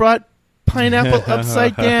 oh, you brought pineapple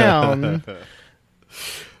upside down.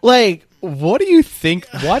 Like, what do you think?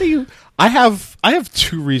 Why do you? I have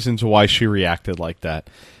two reasons why she reacted like that.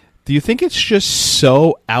 Do you think it's just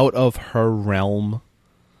so out of her realm?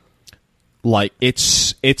 Like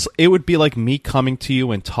it would be like me coming to you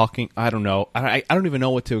and talking. I don't know. I don't even know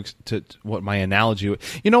what what my analogy would.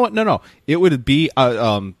 You know what? No. It would be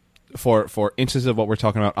for instance of what we're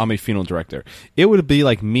talking about. I'm a funeral director. It would be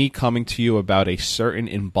like me coming to you about a certain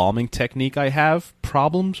embalming technique I have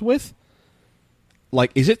problems with. Like,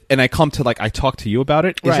 is it? And I come to I talk to you about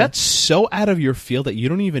it. Is that so out of your field that you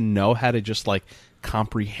don't even know how to just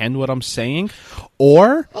comprehend what I'm saying,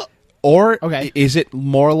 or okay. Is it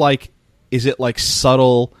more like? Is it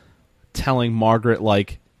subtle telling Margaret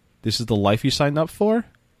this is the life you signed up for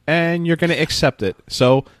and you're going to accept it?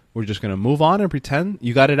 So we're just going to move on and pretend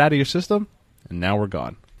you got it out of your system and now we're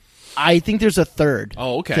gone. I think there's a third.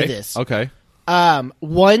 Oh, okay. To this. Okay.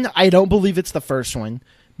 One, I don't believe it's the first one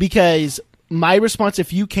because my response,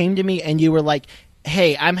 if you came to me and you were like,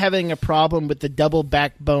 "Hey, I'm having a problem with the double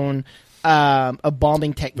backbone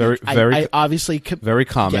embalming technique," I obviously very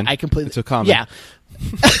common. Yeah, I completely. It's a common. Yeah.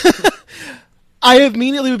 I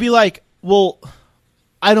immediately would be like, well,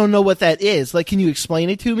 I don't know what that is. Can you explain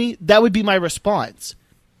it to me? That would be my response.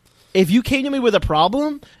 If you came to me with a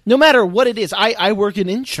problem, no matter what it is, I work in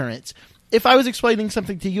insurance. If I was explaining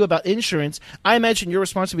something to you about insurance, I imagine your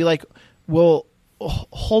response would be like, well,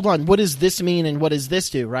 hold on, what does this mean and what does this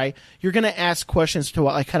do, right? You're going to ask questions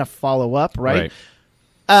to kind of follow up, right?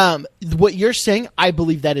 What you're saying, I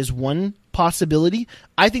believe that is one possibility.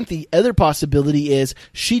 I think the other possibility is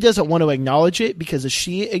she doesn't want to acknowledge it because if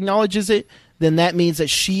she acknowledges it, then that means that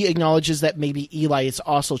she acknowledges that maybe Eli is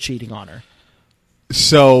also cheating on her.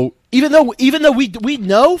 So even though we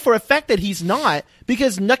know for a fact that he's not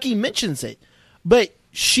because Nucky mentions it, but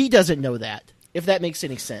she doesn't know that. If that makes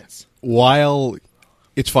any sense. While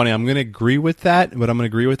it's funny, I'm going to agree with that, but I'm going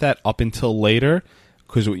to agree with that up until later.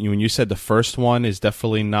 Because when you said the first one is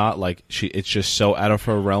definitely not it's just so out of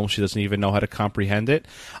her realm, she doesn't even know how to comprehend it.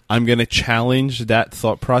 I'm going to challenge that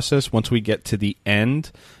thought process once we get to the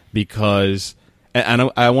end because,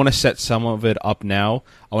 and I want to set some of it up now.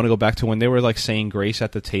 I want to go back to when they were saying grace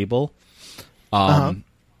at the table.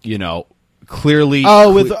 You know, clearly,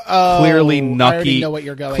 clearly Nucky, know what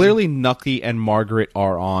you're going. Clearly Nucky and Margaret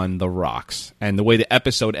are on the rocks, and the way the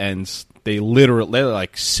episode ends. They're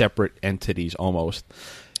like separate entities almost.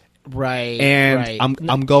 Right. And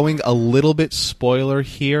I'm going a little bit spoiler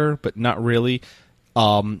here, but not really.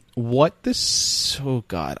 What this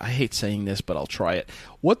I hate saying this, but I'll try it.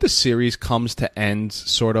 What the series comes to end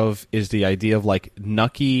sort of is the idea of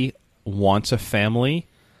Nucky wants a family,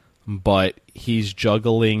 but he's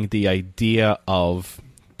juggling the idea of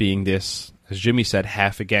being this, as Jimmy said,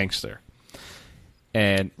 half a gangster.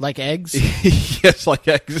 And like eggs? Yes, like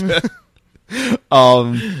eggs.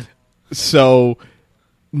 So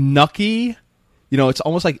Nucky, it's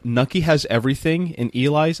almost like Nucky has everything in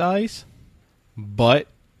Eli's eyes, but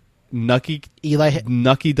Nucky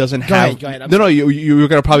doesn't have. Go ahead. No, you were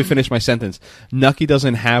gonna probably finish my sentence. Nucky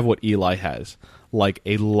doesn't have what Eli has, like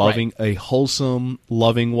a loving, a wholesome,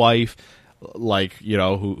 loving wife,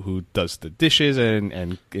 who does the dishes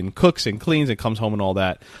and cooks and cleans and comes home and all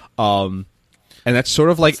that. And that's sort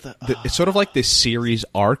of it's sort of like this series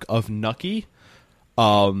arc of Nucky.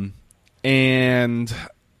 And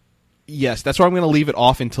yes, that's where I'm going to leave it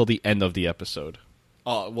off until the end of the episode.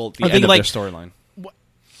 The end of their storyline.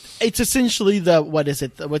 It's essentially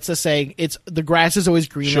what's the saying? It's the grass is always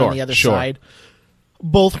greener on the other side.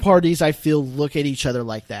 Both parties, I feel, look at each other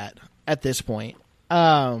like that at this point.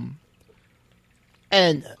 And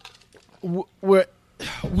we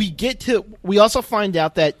also find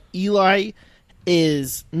out that Eli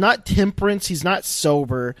is not temperance, he's not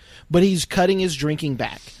sober, but he's cutting his drinking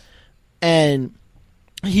back. And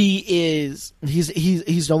he's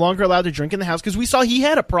no longer allowed to drink in the house because we saw he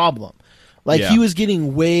had a problem. He was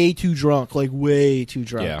getting way too drunk, way too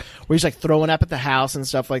drunk. Yeah. Where he's throwing up at the house and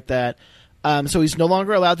stuff like that. So he's no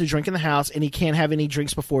longer allowed to drink in the house, and he can't have any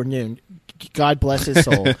drinks before noon. God bless his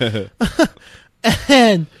soul.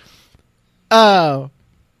 And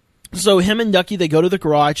so him and Nucky, they go to the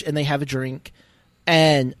garage and they have a drink.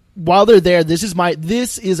 And while they're there, this is my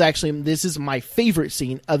favorite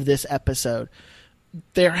scene of this episode.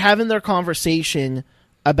 They're having their conversation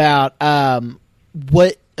about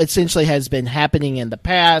what essentially has been happening in the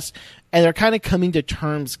past. And they're kind of coming to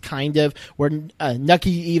terms, where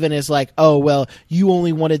Nucky even is like, oh, well, you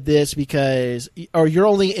only wanted this because, or you're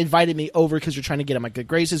only invited me over because you're trying to get in my good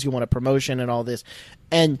graces, you want a promotion and all this.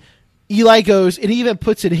 And Eli goes, and he even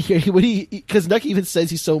puts it in here, because Nucky even says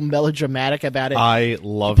he's so melodramatic about it. I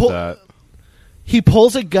love that. He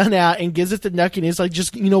pulls a gun out and gives it to Nucky, and he's like,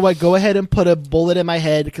 just, you know what, go ahead and put a bullet in my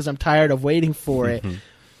head because I'm tired of waiting for it.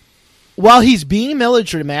 While he's being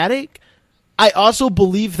melodramatic, I also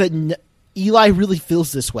believe that Eli really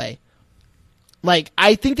feels this way. Like,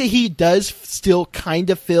 I think that he does still kind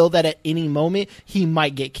of feel that at any moment he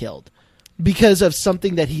might get killed because of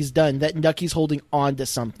something that he's done, that Nucky's holding on to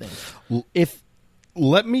something.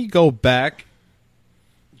 Let me go back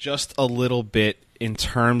just a little bit in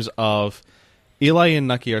terms of Eli and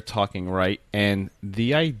Nucky are talking, right? And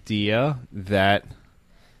the idea that,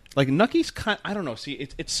 like, Nucky's I don't know. See,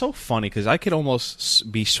 it's so funny because I could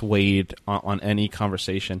almost be swayed on any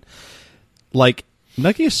conversation. Like,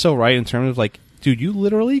 Nucky is so right in terms of, like, dude, you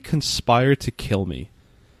literally conspired to kill me.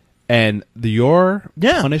 And your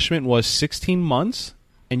punishment was 16 months,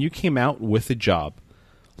 and you came out with a job.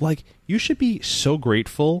 Like, you should be so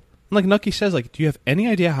grateful. And like Nucky says, like, do you have any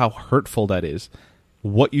idea how hurtful that is?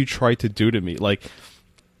 What you tried to do to me? Like,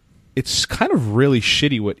 it's kind of really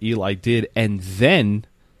shitty what Eli did, and then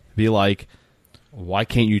be like, why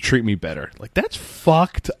can't you treat me better? Like, that's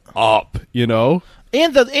fucked up, you know?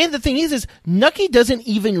 And the thing is Nucky doesn't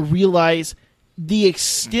even realize the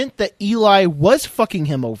extent that Eli was fucking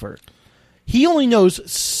him over. He only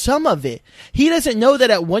knows some of it. He doesn't know that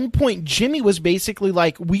at one point Jimmy was basically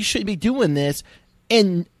like, we should be doing this,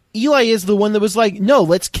 and Eli is the one that was like, no,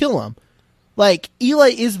 let's kill him. Like, Eli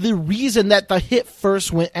is the reason that the hit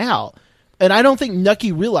first went out. And I don't think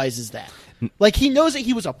Nucky realizes that. Like, he knows that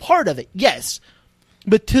he was a part of it, yes.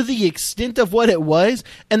 But to the extent of what it was,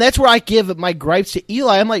 and that's where I give my gripes to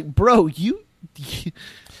Eli. I'm like, bro, you're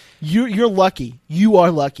lucky. You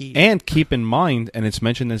are lucky. And keep in mind, and it's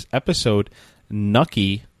mentioned in this episode,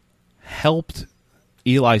 Nucky helped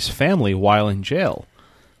Eli's family while in jail.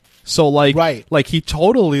 So, like, right. Like, he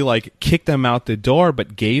totally, like, kicked them out the door,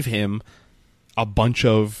 but gave him a bunch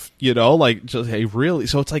of, you know, like, just, hey, really?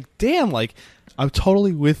 So it's like, damn, like, I'm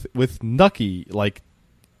totally with Nucky. Like,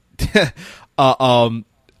 I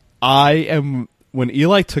am, when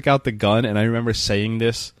Eli took out the gun, and I remember saying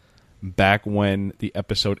this back when the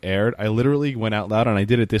episode aired, I literally went out loud, and I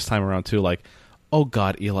did it this time around too, like, oh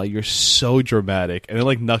god, Eli, you're so dramatic. And then,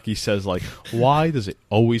 like, Nucky says, like, why does it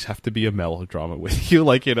always have to be a melodrama with you?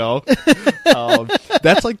 Like, you know,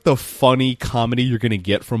 that's like the funny comedy you're gonna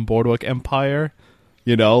get from Boardwalk Empire.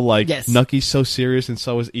 You know, like, yes. Nucky's so serious and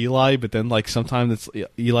so is Eli, but then, like, sometimes it's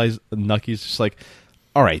Nucky's just like,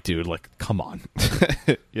 all right, dude, like, come on.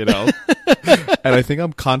 You know? And I think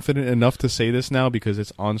I'm confident enough to say this now because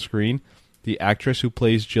it's on screen. The actress who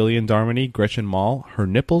plays Jillian Darmody, Gretchen Mol, her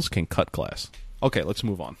nipples can cut glass. Okay, let's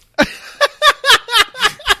move on.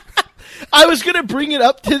 I was going to bring it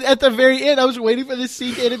up at the very end. I was waiting for this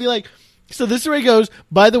scene to be like, so this is where it goes.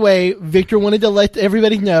 By the way, Victor wanted to let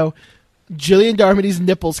everybody know Jillian Darmody's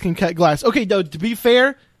nipples can cut glass. Okay, no, to be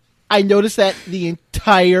fair, I noticed that the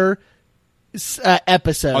entire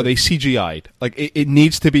episode. Are they CGI'd? Like, it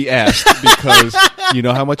needs to be asked because you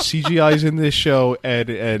know how much CGI is in this show and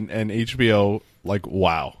HBO. Like,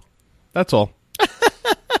 wow. That's all.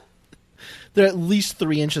 They're at least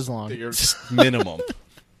 3 inches long. They're minimum.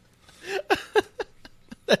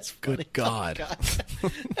 That's funny. Good God.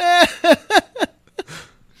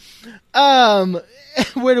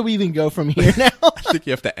 Where do we even go from here now? I think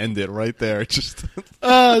you have to end it right there. Just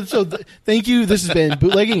thank you. This has been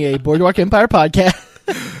Bootlegging, a Boardwalk Empire podcast.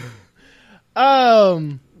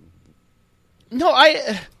 No,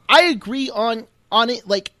 I agree on it.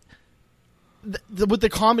 Like with the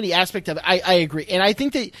comedy aspect of it, I agree, and I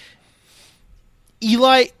think that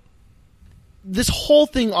Eli, this whole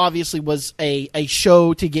thing obviously was a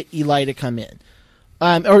show to get Eli to come in.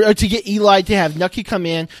 Or to get Eli to have Nucky come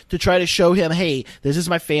in to try to show him, hey, this is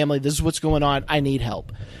my family, this is what's going on, I need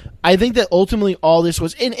help. I think that ultimately all this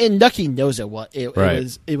was, and Nucky knows it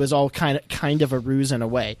was all kind of a ruse in a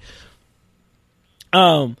way.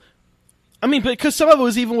 I mean, because some of it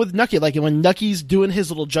was even with Nucky, like when Nucky's doing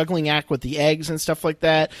his little juggling act with the eggs and stuff like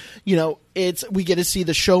that. You know, we get to see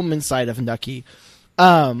the showman side of Nucky.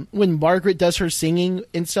 When Margaret does her singing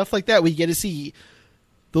and stuff like that, we get to see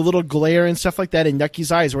the little glare and stuff like that in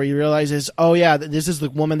Nucky's eyes where he realizes, oh yeah, this is the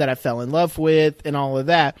woman that I fell in love with and all of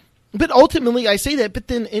that. But ultimately I say that, but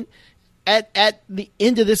then at the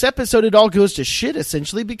end of this episode, it all goes to shit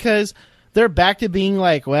essentially because they're back to being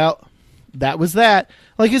like, well, that was that.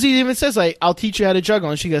 Like, as he even says, like, I'll teach you how to juggle.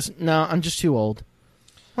 And she goes, no, I'm just too old.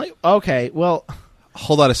 Like, okay, well.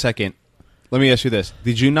 Hold on a second. Let me ask you this.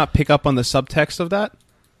 Did you not pick up on the subtext of that?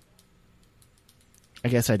 I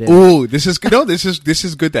guess I did. Ooh, this is good. No, this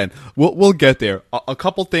is good then. We'll get there. A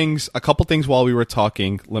couple things while we were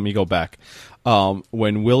talking. Let me go back.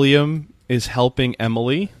 When William is helping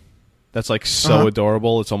Emily, that's like so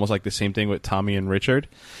adorable. It's almost like the same thing with Tommy and Richard.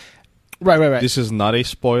 Right. This is not a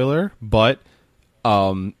spoiler, but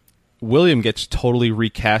William gets totally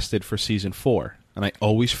recasted for season 4, and I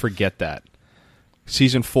always forget that.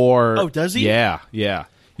 Season 4. Oh, does he? Yeah.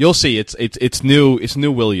 You'll see. It's new. It's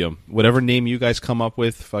new William. Whatever name you guys come up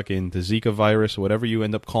with, fucking the Zika virus, whatever you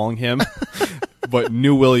end up calling him. But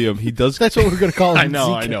new William, he does. That's what we're gonna call him.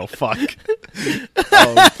 I know. Fuck. He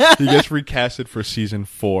gets recasted for season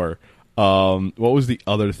 4. What was the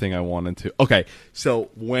other thing I wanted to? Okay, so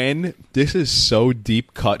when this is so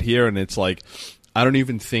deep cut here, and it's like I don't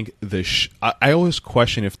even think I always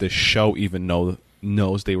question if the show even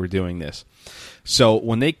knows they were doing this. So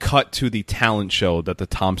when they cut to the talent show that the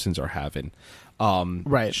Thompsons are having,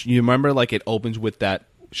 right? You remember, like, it opens with that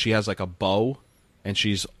she has like a bow, and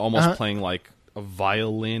she's almost playing like a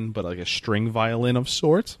violin, but like a string violin of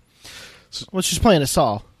sorts. Well, she's playing a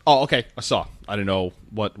saw. Oh, okay, a saw. I don't know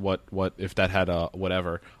what if that had a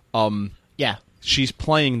whatever. Yeah, she's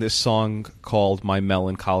playing this song called "My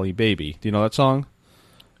Melancholy Baby." Do you know that song?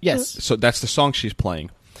 Yes. So that's the song she's playing.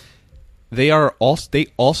 They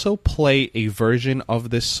also play a version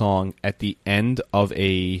of this song at the end of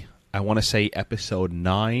I want to say episode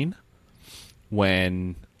 9,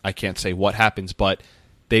 when I can't say what happens, but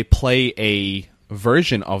they play a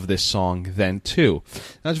version of this song then too.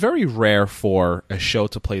 Now, it's very rare for a show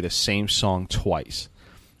to play the same song twice.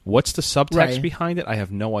 What's the subtext behind it? I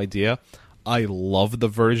have no idea. I love the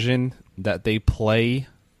version that they play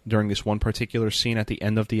during this one particular scene at the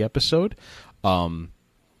end of the episode.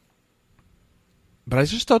 But I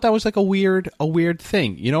just thought that was like a weird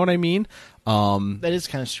thing. You know what I mean? That is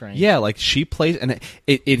kind of strange. Yeah, like she plays, and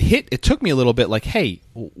it took me a little bit like, hey,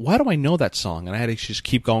 why do I know that song? And I had to just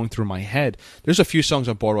keep going through my head. There's a few songs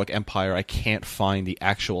on Boardwalk Empire I can't find the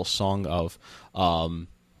actual song of.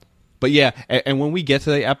 But yeah, and when we get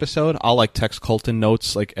to the episode, I'll like text Colton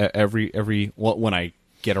notes like when I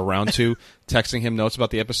get around to texting him notes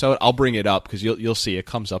about the episode. I'll bring it up because you'll see it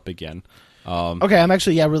comes up again. Okay, I'm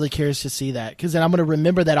actually really curious to see that, because then I'm going to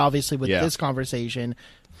remember that obviously with this conversation.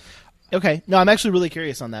 Okay, no, I'm actually really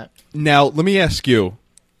curious on that. Now, let me ask you,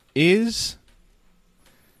 did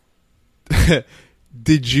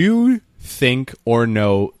you think or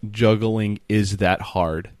know juggling is that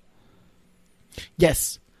hard?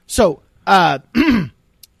 Yes. So, when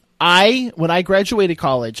I graduated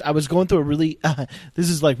college, I was going through a really, this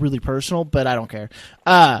is like really personal, but I don't care.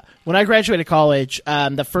 When I graduated college,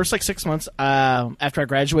 the first like 6 months, after I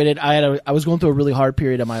graduated, I was going through a really hard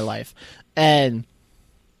period of my life. And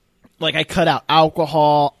like, I cut out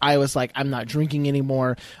alcohol. I was like, I'm not drinking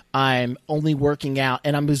anymore. I'm only working out.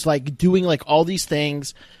 And I was like doing like all these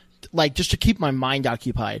things, like just to keep my mind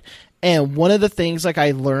occupied. And one of the things like I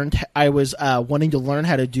learned I was wanting to learn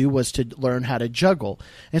how to do was to learn how to juggle.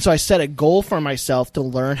 And so I set a goal for myself to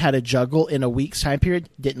learn how to juggle in a week's time period.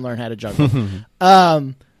 Didn't learn how to juggle.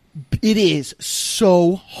 It is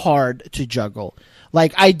so hard to juggle.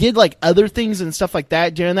 Like, I did like other things and stuff like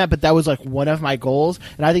that during that, but that was like one of my goals.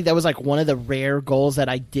 And I think that was like one of the rare goals that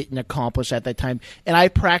I didn't accomplish at that time. And I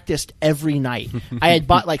practiced every night. I had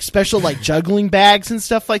bought like special like juggling bags and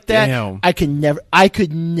stuff like that. Damn. I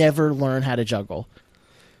could never learn how to juggle.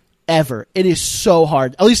 Ever. It is so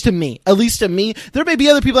hard. At least to me. There may be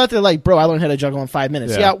other people out there like, bro, I learned how to juggle in 5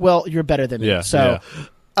 minutes. Yeah, well, you're better than me. Yeah, so,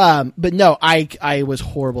 but no, I was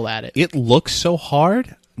horrible at it. It looks so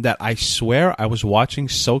hard that I swear I was watching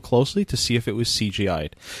so closely to see if it was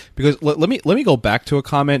CGI'd. Because let me go back to a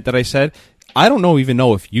comment that I said. I don't even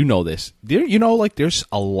know if you know this. There's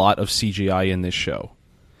a lot of CGI in this show.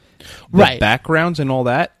 The backgrounds and all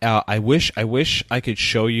that. I wish I could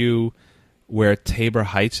show you where Tabor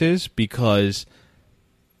Heights is, because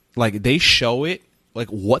like they show it, like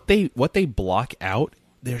what they block out.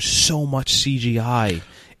 There's so much CGI.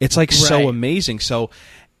 It's like so amazing. So.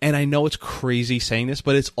 And I know it's crazy saying this,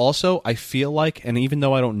 but it's also, I feel like, and even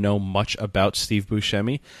though I don't know much about Steve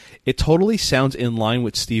Buscemi, it totally sounds in line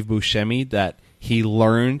with Steve Buscemi that he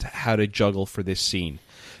learned how to juggle for this scene.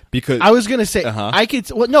 Because I was going to say, I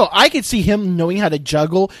could see him knowing how to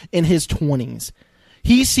juggle in his 20s.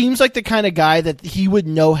 He seems like the kind of guy that he would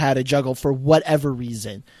know how to juggle for whatever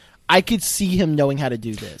reason. I could see him knowing how to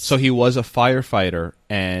do this. So he was a firefighter,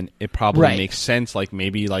 and it probably Right. makes sense. Like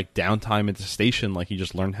maybe like downtime at the station, like he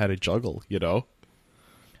just learned how to juggle. You know.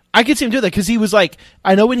 I could see him do that because he was like,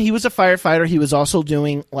 I know when he was a firefighter, he was also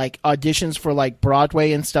doing like auditions for like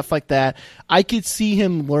Broadway and stuff like that. I could see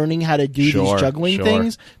him learning how to do Sure, these juggling sure.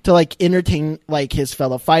 things to like entertain like his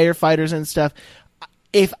fellow firefighters and stuff.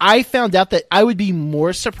 If I found out that, I would be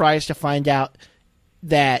more surprised to find out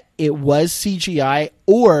that it was CGI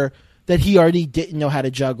or that he already didn't know how to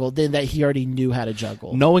juggle than that he already knew how to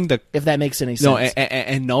juggle. Knowing the If that makes any sense. No,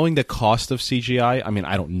 and knowing the cost of CGI, I mean,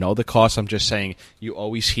 I don't know the cost. I'm just saying you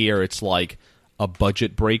always hear it's like a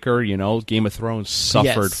budget breaker. You know, Game of Thrones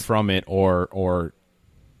suffered Yes. from it or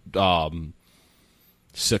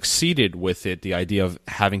succeeded with it. The idea of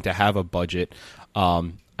having to have a budget.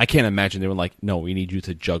 I can't imagine they were like, no, we need you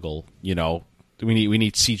to juggle. You know, we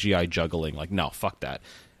need CGI juggling. Like, no, fuck that.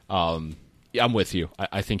 Yeah, I'm with you.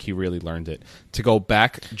 I think he really learned it. To go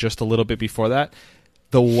back just a little bit before that,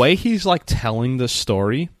 the way he's like telling the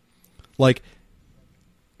story, like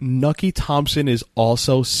Nucky Thompson is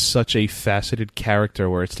also such a faceted character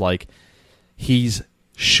where it's like he's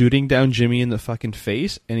shooting down Jimmy in the fucking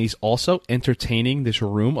face and he's also entertaining this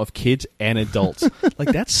room of kids and adults. Like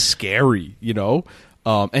that's scary, you know?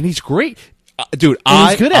 And he's great. Dude, And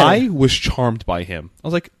he's good at I it. was charmed by him. I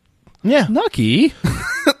was like, Yeah. Nucky,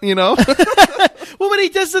 you know? Well, but he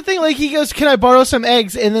does the thing like he goes, "Can I borrow some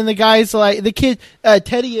eggs?" And then the guy's like, the kid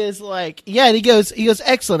Teddy is like, "Yeah." And he goes,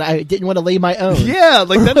 "Excellent. I didn't want to lay my own." Yeah,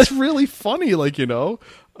 like that's really funny, like, you know.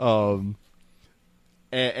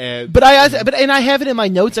 And But I have it in my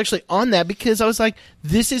notes actually on that because I was like,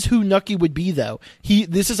 this is who Nucky would be though.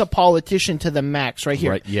 This is a politician to the max right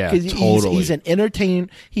here. Right, yeah, 'Cause totally. He's an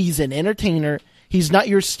entertainer. He's not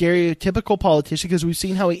your stereotypical politician because we've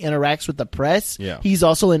seen how he interacts with the press. Yeah. He's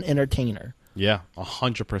also an entertainer. yeah,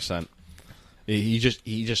 100%. He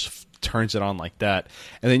just turns it on like that,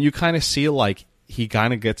 and then you kind of see like he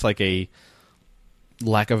kind of gets like a,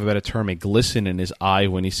 lack of a better term, a glisten in his eye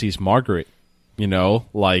when he sees Margaret. You know,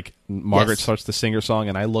 like Margaret Yes. starts to sing her song,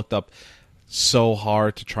 and I looked up so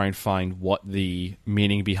hard to try and find what the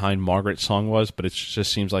meaning behind Margaret's song was, but it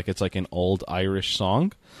just seems like it's like an old Irish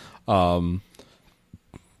song.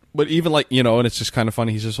 But even like, you know, and it's just kind of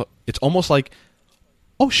funny. It's almost like,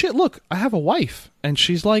 oh shit, look, I have a wife, and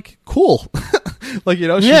she's like cool, like, you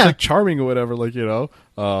know, she's Yeah. like charming or whatever, like, you know.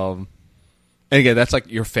 And again, that's like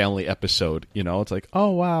your family episode, you know. It's like, oh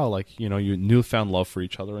wow, like, you know, you newfound love for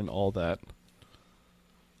each other and all that.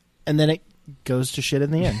 And then it goes to shit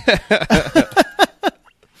in the end.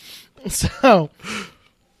 So,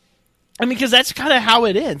 I mean, because that's kind of how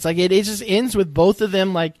it ends. Like, it just ends with both of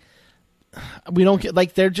them, like, we don't get,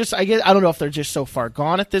 like, they're just, I don't know if they're just so far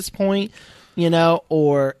gone at this point, you know,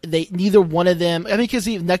 or neither one of them, I mean, because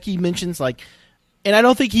Nucky mentions, like, and I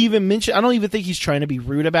don't think he even mentioned, I don't even think he's trying to be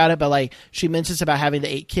rude about it, but, like, she mentions about having the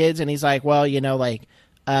 8 kids, and he's like, well, you know, like,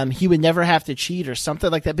 he would never have to cheat or something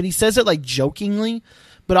like that, but he says it, like, jokingly,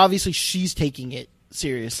 but obviously she's taking it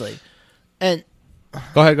seriously. And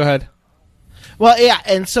Go ahead. well, yeah,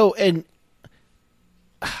 and so, and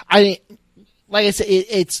I, like I said,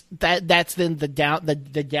 it's that's then the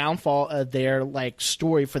downfall of their like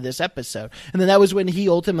story for this episode, and then that was when he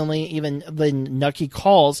ultimately then Nucky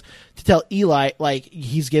calls to tell Eli like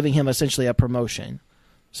he's giving him essentially a promotion.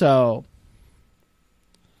 So,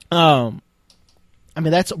 I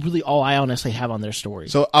mean that's really all I honestly have on their story.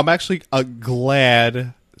 So I'm actually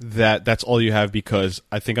glad that that's all you have, because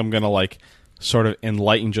I think I'm going to like sort of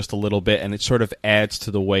enlighten just a little bit, and it sort of adds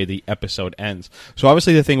to the way the episode ends. So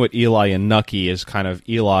obviously the thing with Eli and Nucky is kind of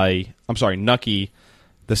Nucky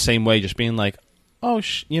the same way, just being like, oh,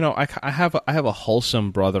 you know, I have a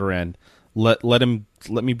wholesome brother, and let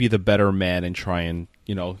me be the better man and try and,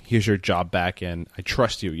 you know, here's your job back, and I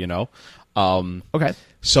trust you, you know. Okay.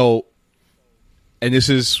 So, and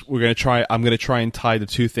I'm going to try and tie the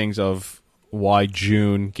two things of why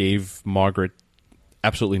June gave Margaret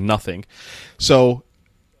absolutely nothing. So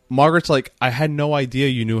Margaret's like, I had no idea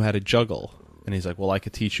you knew how to juggle. And he's like, well, I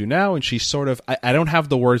could teach you now. And she's sort of, I don't have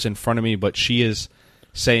the words in front of me, but she is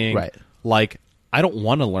saying, Right. like, I don't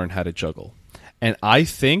want to learn how to juggle. And I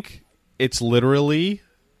think it's literally,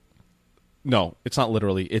 no, it's not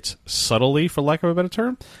literally, it's subtly, for lack of a better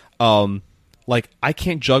term. Like, I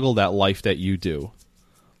can't juggle that life that you do.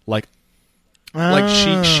 Like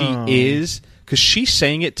she is, because she's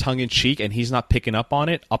saying it tongue in cheek, and he's not picking up on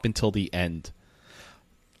it up until the end.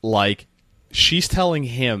 Like, she's telling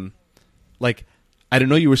him, like, I didn't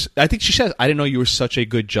know you were. I think she says, I didn't know you were such a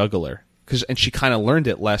good juggler, and she kind of learned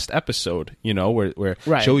it last episode, you know, where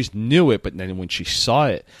Right. she always knew it, but then when she saw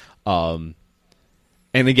it,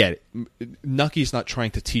 And again, Nucky's not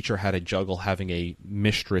trying to teach her how to juggle, having a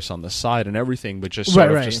mistress on the side and everything, but just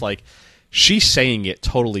sort of just like she's saying it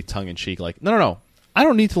totally tongue in cheek, like, no, I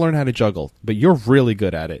don't need to learn how to juggle, but you're really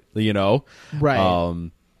good at it, you know?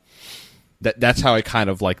 Right. That's how I kind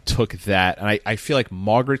of like took that, and I feel like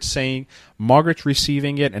Margaret's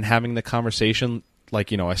receiving it and having the conversation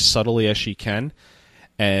like, you know, as subtly as she can,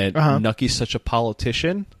 and Nucky's such a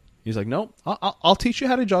politician. He's like, no, I'll teach you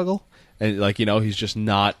how to juggle. And, like, you know, he's just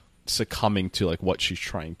not succumbing to, like, what she's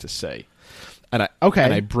trying to say. And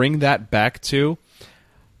I bring that back to,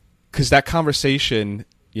 because that conversation,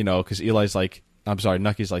 you know, because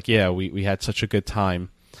Nucky's like, yeah, we had such a good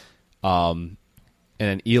time. And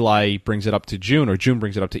then Eli brings it up to June, or June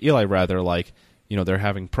brings it up to Eli, rather, like, you know, they're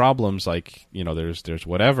having problems, like, you know, there's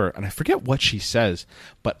whatever. And I forget what she says,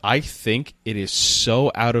 but I think it is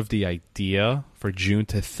so out of the idea for June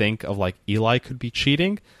to think of, like, Eli could be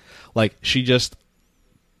cheating. Like, she just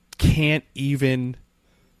can't even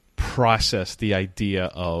process the idea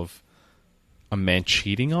of a man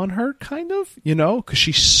cheating on her, kind of, you know? Because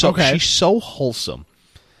she's so wholesome.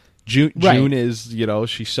 June is, you know,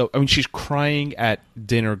 she's crying at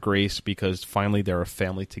dinner, Grace, because finally they're a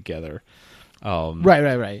family together.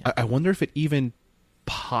 Right. I wonder if it even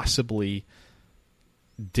possibly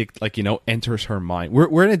enters her mind.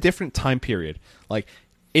 We're in a different time period. Like,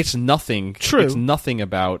 it's nothing. True. It's nothing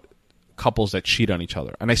about couples that cheat on each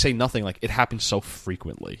other. And I say nothing, like, it happens so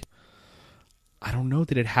frequently. I don't know,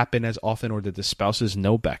 did it happen as often, or did the spouses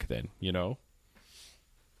know back then, you know?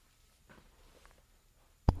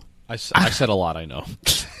 I said a lot, I know.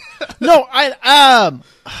 No, I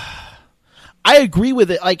agree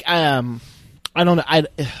with it. Like, I don't know.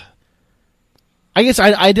 I guess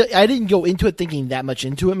I didn't go into it thinking that much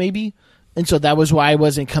into it, maybe. And so that was why I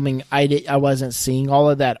wasn't seeing all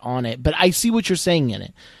of that on it. But I see what you're saying in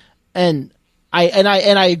it. And I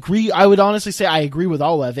agree. I would honestly say I agree with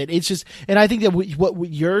all of it. It's just, and I think that what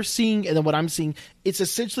you're seeing and then what I'm seeing, it's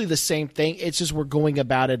essentially the same thing. It's just we're going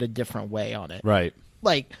about it a different way on it. Right.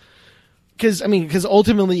 Like, because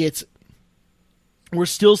ultimately we're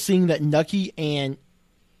still seeing that Nucky and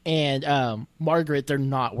Margaret, they're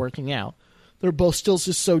not working out. They're both still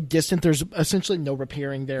just so distant. There's essentially no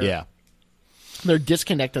repairing their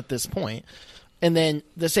disconnect at this point. And then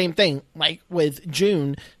the same thing, like with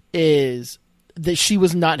June, is that she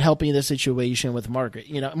was not helping the situation with Margaret.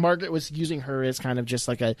 You know, Margaret was using her as kind of just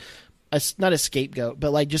like a not a scapegoat, but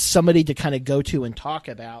like just somebody to kind of go to and talk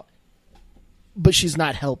about. But she's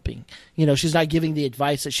not helping. You know, she's not giving the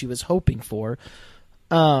advice that she was hoping for.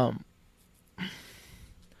 And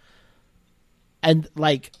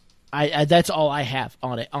like, I that's all I have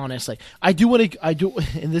on it, honestly. And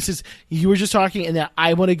this is, you were just talking, and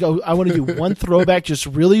I want to do one throwback just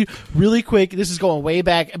really, really quick. This is going way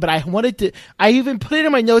back, but I even put it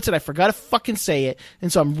in my notes and I forgot to fucking say it. And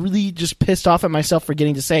so I'm really just pissed off at myself for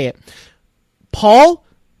getting to say it. Paul,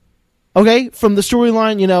 okay, from the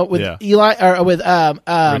storyline, you know, with Eli, or with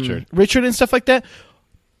Richard and stuff like that,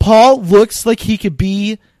 Paul looks like he could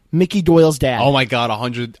be Mickey Doyle's dad. Oh my God,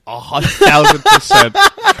 1,000%.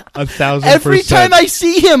 1,000%. Every time I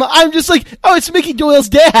see him, I'm just like, oh, it's Mickey Doyle's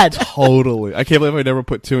dad. Totally. I can't believe I never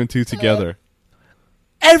put 2 and 2 together.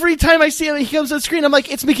 Every time I see him, he comes on screen, I'm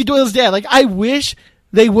like, it's Mickey Doyle's dad. Like, I wish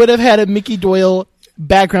they would have had a Mickey Doyle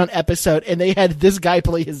background episode and they had this guy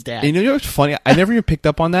play his dad. And you know what's funny? I never even picked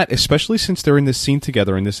up on that, especially since they're in this scene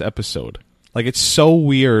together in this episode. Like, it's so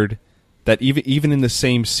weird that even in the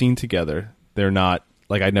same scene together, they're not.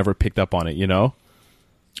 Like, I never picked up on it, you know?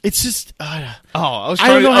 It's just... I was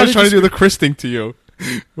trying to do the Chris thing to you.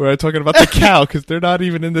 Where I'm talking about the cow, because they're not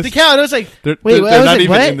even in this... The cow, and I was like... They're not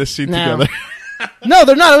even in this scene together. No,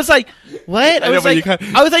 they're not. I was like, what? I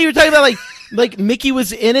thought you were talking about, like Mickey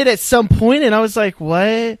was in it at some point, and I was like,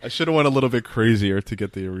 what? I should have went a little bit crazier to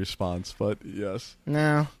get the response, but yes.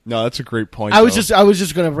 No, that's a great point. I was just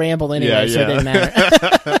going to ramble anyway, so it didn't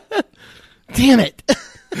matter. Damn it.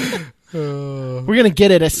 We're going to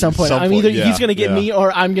get it at some point. He's going to get me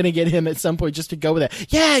or I'm going to get him at some point just to go with it.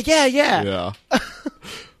 Yeah.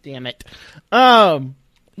 Damn it. No,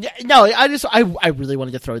 I really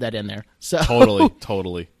wanted to throw that in there. So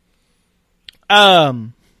Totally.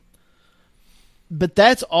 But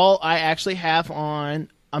that's all I actually have on.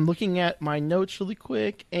 I'm looking at my notes really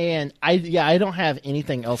quick, and I don't have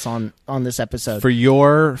anything else on this episode. For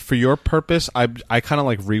your purpose, I kind of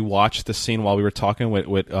like rewatched the scene while we were talking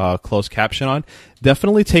with closed caption on.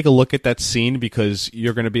 Definitely take a look at that scene because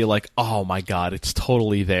you're going to be like, oh my God, it's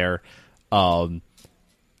totally there.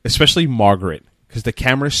 Especially Margaret, because the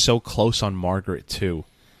camera's so close on Margaret too.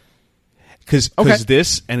 Because Okay.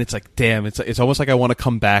 this, and it's like, damn, it's almost like I want to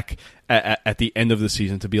come back at the end of the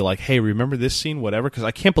season to be like, hey, remember this scene, whatever, because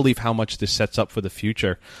I can't believe how much this sets up for the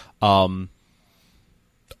future. I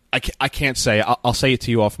can't say. I'll say it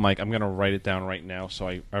to you off mic. I'm going to write it down right now so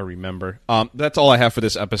I remember. That's all I have for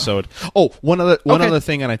this episode. Oh, one other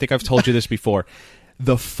thing, and I think I've told you this before.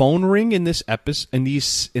 The phone ring in this episode,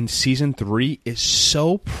 in season 3, is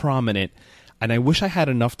so prominent, and I wish I had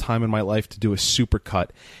enough time in my life to do a super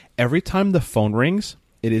cut. Every time the phone rings,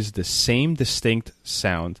 it is the same distinct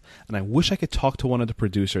sound, and I wish I could talk to one of the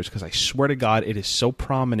producers because I swear to God, it is so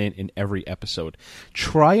prominent in every episode.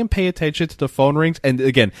 Try and pay attention to the phone rings, and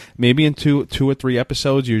again, maybe in two or three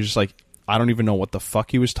episodes, you're just like, I don't even know what the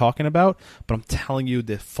fuck he was talking about, but I'm telling you,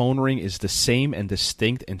 the phone ring is the same and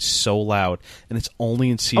distinct and so loud, and it's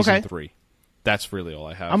only in season 3. That's really all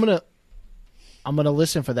I have. I'm gonna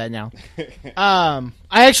listen for that now. I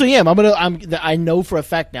actually am. I know for a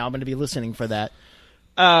fact now I'm gonna be listening for that.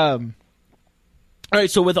 All right.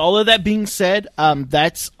 So with all of that being said,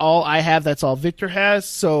 that's all I have. That's all Victor has.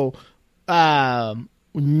 So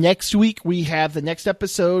next week we have the next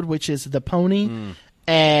episode, which is the pony.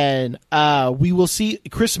 And we will see.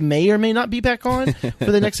 Chris may or may not be back on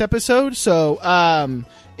for the next episode. So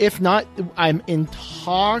if not, I'm in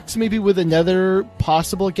talks maybe with another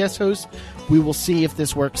possible guest host. We will see if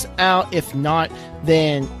this works out. If not,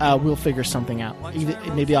 then we'll figure something out.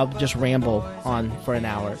 Maybe I'll just ramble on for an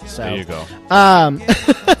hour. So there you go.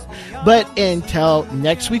 But until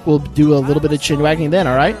next week, we'll do a little bit of chin wagging then.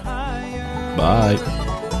 All right. Bye.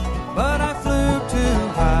 But I flew too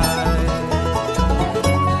high.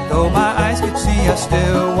 Though my eyes could see, I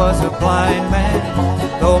still was a blind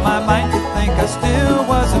man. Though my mind could think, I still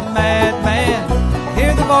was a madman.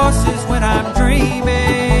 Hear the voices when I'm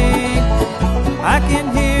dreaming. I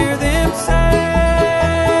can hear them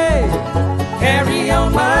say, carry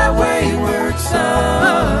on my wayward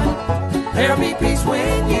son. There'll be peace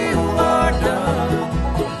when you